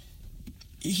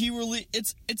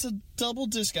 it's a double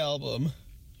disc album.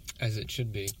 As it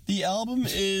should be. The album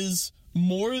is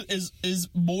more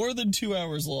than 2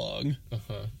 hours long.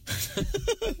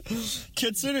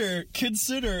 Consider,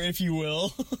 if you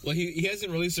will. Well, he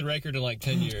hasn't released a record in like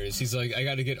 10 years. He's like, I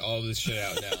got to get all this shit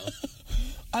out now.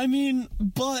 I mean,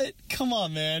 but come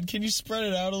on, man. Can you spread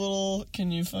it out a little?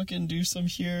 Can you fucking do some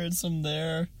here and some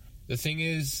there? The thing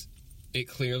is, it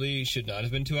clearly should not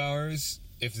have been 2 hours.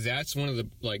 If that's one of the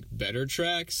like better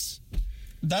tracks,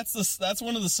 that's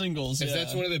one of the singles. If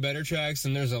that's one of the better tracks,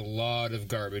 then there's a lot of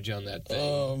garbage on that thing.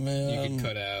 Oh man, you can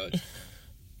cut out.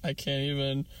 I can't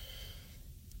even.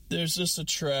 There's just a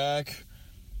track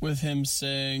with him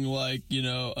saying like, you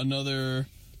know, another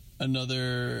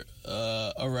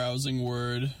arousing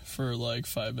word for like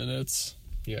 5 minutes.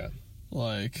 Yeah,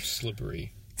 like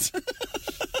slippery.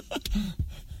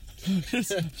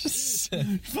 just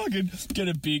fucking get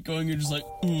a beat going. You're just like,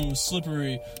 ooh,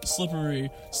 slippery,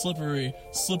 slippery, slippery,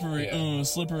 slippery, ooh,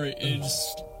 slippery. And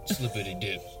just slippity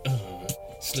dip,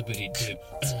 slippity dip,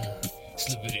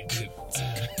 slippity dip.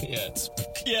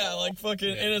 Yeah, like fucking,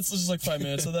 and it's just like 5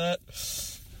 minutes of that.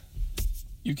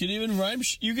 You could even rhyme.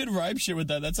 You could rhyme shit with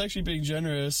that. That's actually being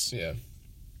generous. Yeah.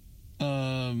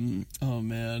 Oh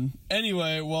man.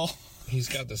 Anyway, well. He's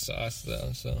got the sauce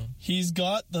though, so. He's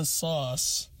got the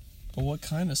sauce. But what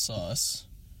kind of sauce?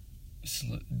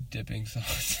 Dipping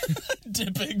sauce.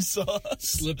 Dipping sauce.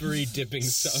 Slippery dipping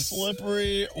sauce.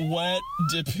 Slippery, wet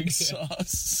dipping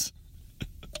sauce.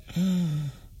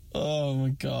 Oh my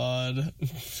god.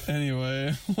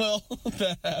 Anyway, well,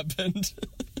 that happened.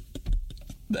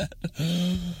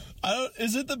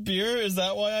 Is it the beer? Is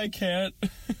that why I can't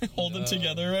hold it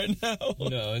together right now?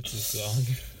 No, it's a song.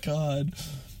 God.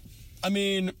 I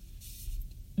mean,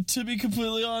 to be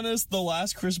completely honest, the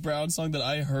last Chris Brown song that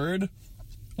I heard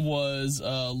was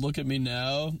Look at Me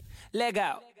Now. Leg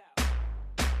out.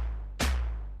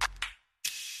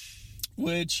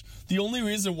 Which, the only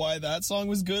reason why that song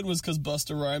was good was because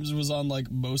Busta Rhymes was on, like,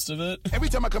 most of it. Every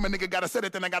time I come, a nigga gotta set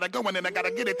it, then I gotta go, and then I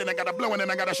gotta get it, then I gotta blow, and then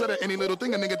I gotta shut it. Any little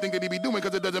thing a nigga think that he be doing,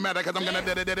 because it doesn't matter, because I'm gonna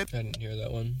dead it. I didn't hear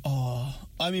that one. Oh,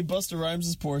 I mean, Busta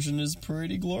Rhymes' portion is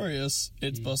pretty glorious.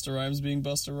 It's Busta Rhymes being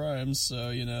Busta Rhymes, so,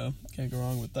 you know, can't go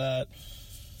wrong with that.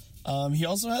 He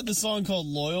also had this song called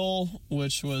Loyal,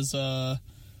 which was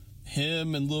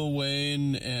him and Lil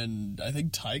Wayne, and I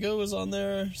think Tyga was on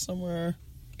there somewhere.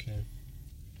 Okay.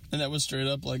 And that was straight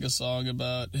up like a song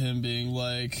about him being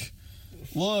like,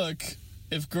 look,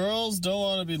 if girls don't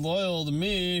want to be loyal to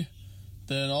me,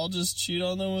 then I'll just cheat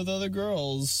on them with other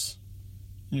girls.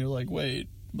 And you're like, wait,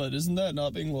 but isn't that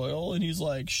not being loyal? And he's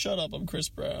like, shut up, I'm Chris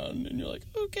Brown. And you're like,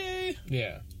 okay.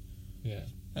 Yeah.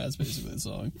 That's basically the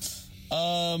song.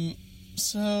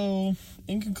 So,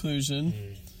 in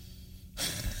conclusion,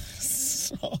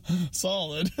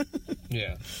 solid.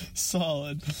 Yeah.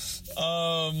 Solid.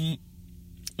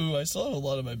 Ooh, I still have a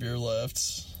lot of my beer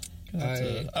left.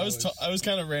 I was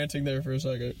kind of ranting there for a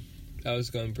second. I was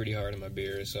going pretty hard on my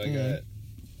beer, so I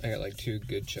got like 2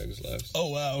 good chugs left. Oh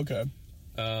wow, okay.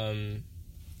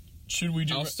 Should we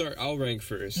do? I'll rank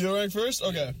first. You'll rank first,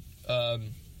 okay.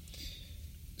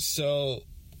 So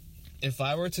if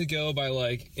I were to go by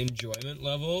like enjoyment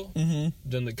level,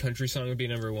 then the country song would be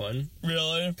number 1.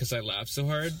 Really? Because I laughed so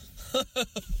hard.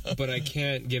 But I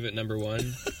can't give it number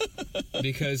 1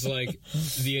 because like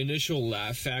the initial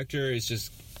laugh factor is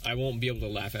just I won't be able to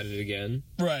laugh at it again.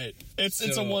 Right. It's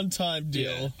a one-time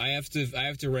deal. Yeah, I have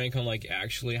to rank on like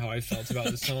actually how I felt about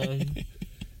the song.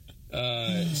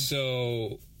 I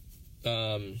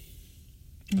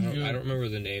don't remember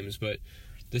the names, but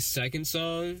the second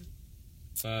song,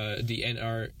 the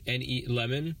N-E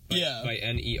Lemon by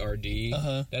N-E-R-D.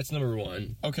 That's number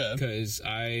 1. Okay. Because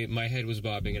my head was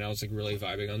bobbing and I was like really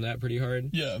vibing on that pretty hard.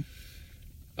 Yeah.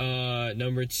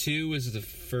 Number 2 was the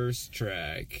first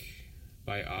track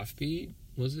by Offbeat.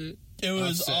 Was it? It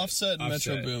was Offset and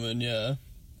Metro Boomin, yeah.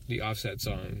 The Offset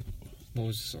song. What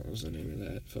was the name of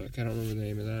that? Fuck, I don't remember the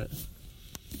name of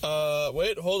that.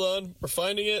 Wait, hold on. We're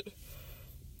finding it.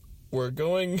 We're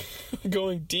going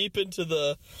deep into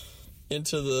the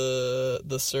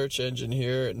search engine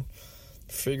here, and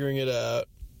Figuring it out.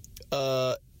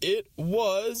 It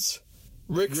was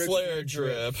Ric Flair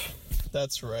drip.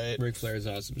 That's right. Ric Flair is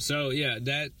awesome. So yeah,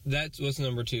 that was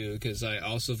number 2 because I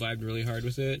also vibed really hard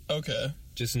with it. Okay.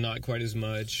 Just not quite as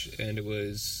much, and it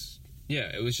was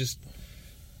just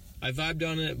I vibed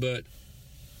on it, but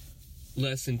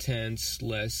less intense,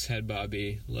 less head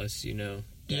bobby, less down.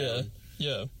 Yeah.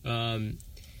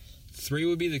 3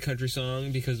 would be the country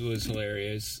song because it was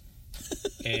hilarious,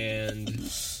 and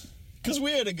because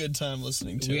we had a good time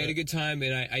listening to it. We had a good time,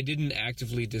 and I didn't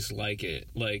actively dislike it.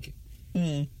 Like,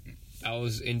 I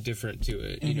was indifferent to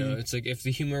it. You know, it's like if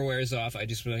the humor wears off, I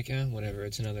just be like, whatever.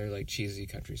 It's another like cheesy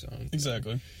country song.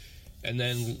 Exactly. And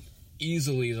then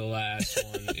easily the last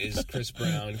one is Chris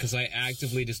Brown because I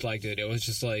actively disliked it. It was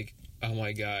just like, oh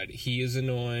my god, he is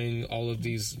annoying. All of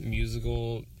these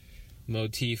musical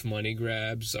motif money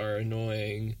grabs are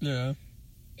annoying. Yeah.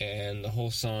 And the whole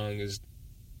song is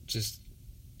just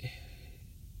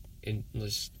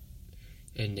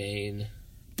inane,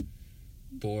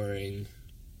 boring,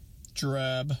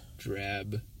 drab.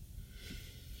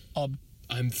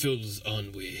 I'm filled with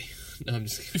ennui. No, I'm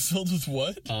just You're filled with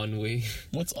what? Ennui.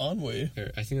 What's ennui?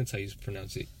 I think that's how you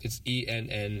pronounce it. It's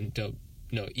ENNUI.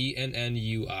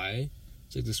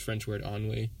 It's like this French word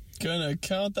ennui. Gonna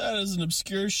count that as an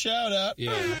obscure shout out.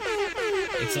 Yeah.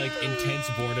 It's like intense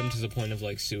boredom to the point of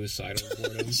like suicidal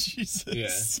boredom. Jesus. Yeah.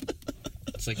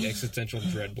 It's like existential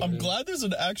dread boredom. I'm glad there's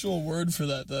an actual word for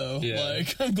that, though. Yeah.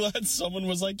 Like, I'm glad someone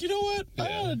was like, you know what?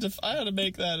 Yeah. I had to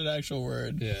make that an actual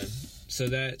word. Yeah. So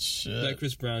that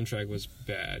Chris Brown track was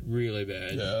bad. Really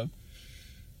bad. Yeah.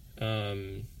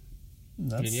 And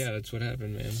yeah, that's what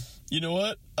happened, man. You know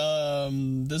what?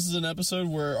 This is an episode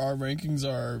where our rankings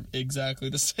are exactly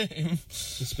the same.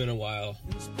 It's been a while.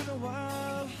 It's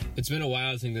been a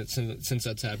while, I think, that since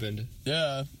that's happened.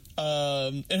 Yeah.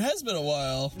 It has been a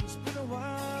while.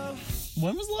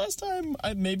 When was the last time?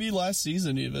 Maybe last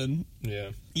season, even. Yeah.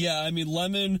 Yeah, I mean,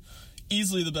 Lemon,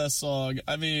 easily the best song.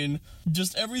 I mean,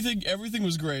 just everything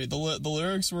was great. The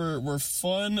lyrics were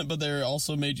fun, but they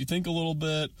also made you think a little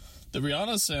bit. The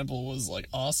Rihanna sample was, like,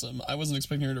 awesome. I wasn't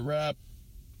expecting her to rap.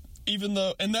 Even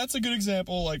though, and that's a good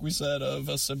example, like we said, of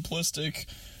a simplistic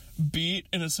beat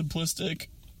and a simplistic,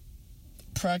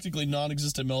 practically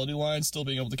non-existent melody line still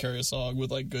being able to carry a song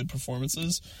with, like, good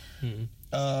performances.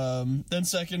 Then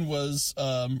second was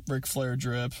Ric Flair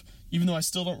drip. Even though I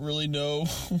still don't really know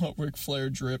what Ric Flair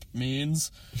drip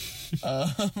means,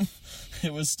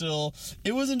 it was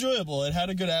enjoyable. It had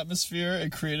a good atmosphere.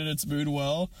 It created its mood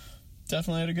well.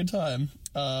 Definitely had a good time.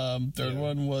 Third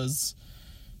one was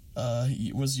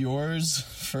yours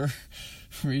for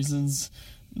reasons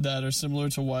that are similar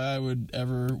to why I would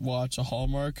ever watch a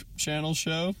Hallmark Channel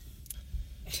show.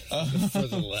 For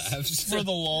the laughs. For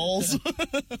the lulz.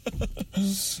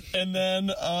 And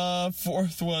then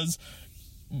fourth was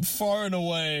far and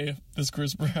away this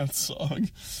Chris Brown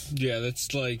song. Yeah,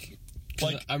 that's like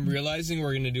I'm realizing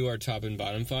we're gonna do our top and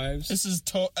bottom fives. This is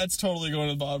that's totally going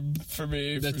to the bottom for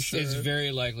me. For sure. It's very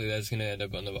likely that's gonna end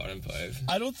up on the bottom 5.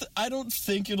 I don't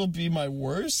think it'll be my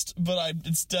worst, but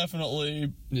it's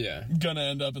definitely gonna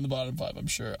end up in the bottom 5. I'm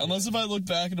sure, unless if I look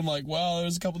back and I'm like, wow,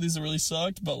 there's a couple of these that really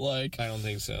sucked, but like I don't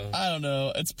think so. I don't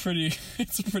know. It's pretty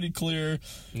clear.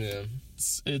 Yeah,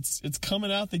 it's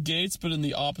coming out the gates, but in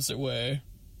the opposite way.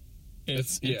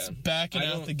 It's backing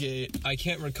out the gate. I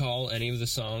can't recall any of the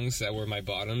songs that were my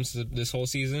bottoms this whole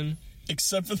season,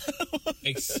 except for that one.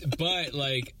 But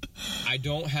like, I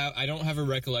don't have a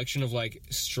recollection of like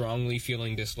strongly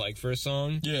feeling dislike for a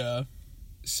song. Yeah.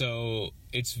 So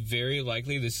it's very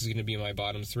likely this is going to be my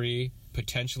bottom 3,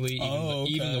 potentially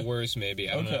even the worst. Maybe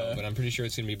I don't know, but I'm pretty sure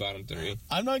it's going to be bottom 3.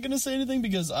 I'm not going to say anything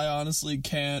because I honestly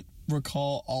can't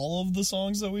recall all of the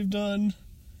songs that we've done.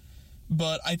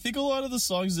 But I think a lot of the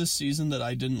songs this season that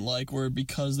I didn't like were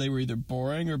because they were either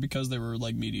boring or because they were,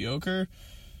 like, mediocre.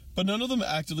 But none of them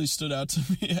actively stood out to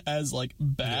me as, like,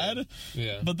 bad.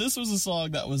 Yeah. But this was a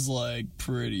song that was, like,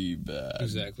 pretty bad.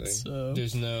 Exactly. So.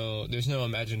 There's no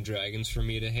Imagine Dragons for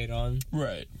me to hate on.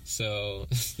 Right. So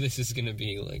this is going to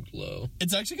be, like, low.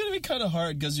 It's actually going to be kind of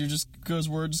hard because we're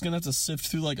just going to have to sift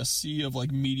through, like, a sea of,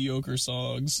 like, mediocre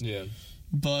songs. Yeah.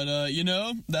 But,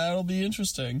 that'll be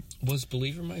interesting. Was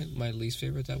Believer my least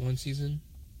favorite that one season?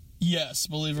 Yes,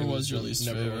 Believer was your least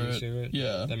favorite.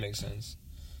 Yeah. That makes sense.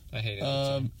 I hate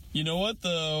it. You know what,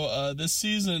 though? This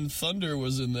season, Thunder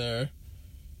was in there.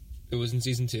 It was in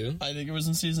season 2? I think it was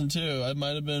in season 2. It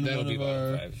might have been That'll one be of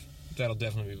our... bottom 5. That'll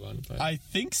definitely be bottom 5. I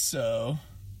think so.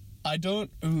 I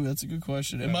don't... Ooh, that's a good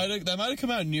question. That might have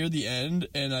come out near the end,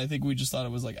 and I think we just thought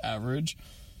it was, like, average.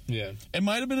 Yeah. It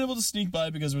might have been able to sneak by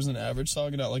because it was an average song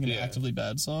and not, like, an actively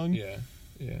bad song. Yeah.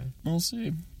 We'll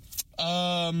see.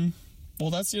 Well,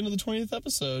 that's the end of the 20th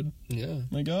episode. Yeah.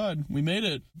 My God, we made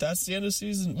it. That's the end of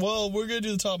season. Well, we're going to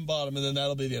do the top and bottom, and then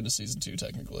that'll be the end of season 2,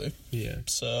 technically. Yeah.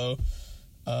 So,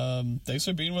 thanks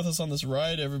for being with us on this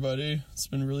ride, everybody. It's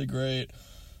been really great.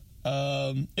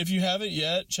 If you haven't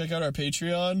yet, check out our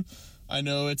Patreon. I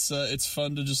know it's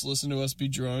fun to just listen to us be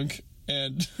drunk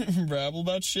and rabble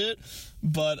about shit,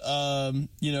 but,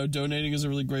 donating is a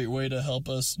really great way to help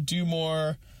us do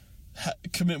more,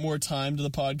 commit more time to the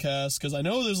podcast, because I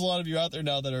know there's a lot of you out there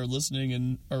now that are listening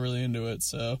and are really into it.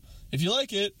 So if you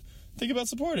like it, think about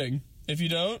supporting. If you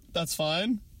don't, that's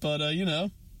fine, but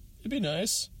it'd be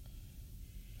nice.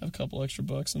 Have a couple extra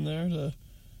bucks in there to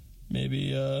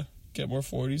maybe get more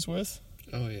 40s with.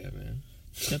 Oh yeah, man.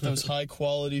 Get those high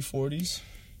quality 40s.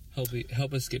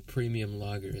 Help us get premium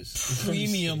lagers.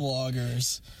 Premium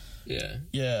lagers. Yeah.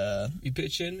 Yeah. You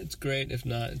pitch in, it's great. If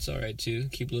not, it's alright too.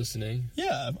 Keep listening.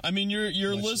 Yeah. I mean,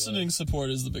 your Much listening love. support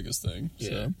is the biggest thing.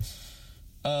 Yeah.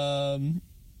 So.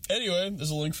 Anyway, there's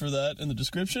a link for that in the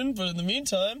description. But in the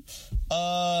meantime,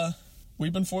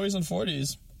 we've been 40s and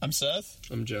 40s. I'm Seth.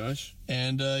 I'm Josh.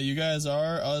 And you guys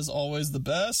are, as always, the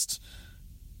best.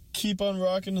 Keep on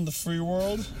rocking in the free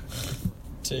world.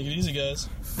 Take it easy, guys.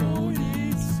 40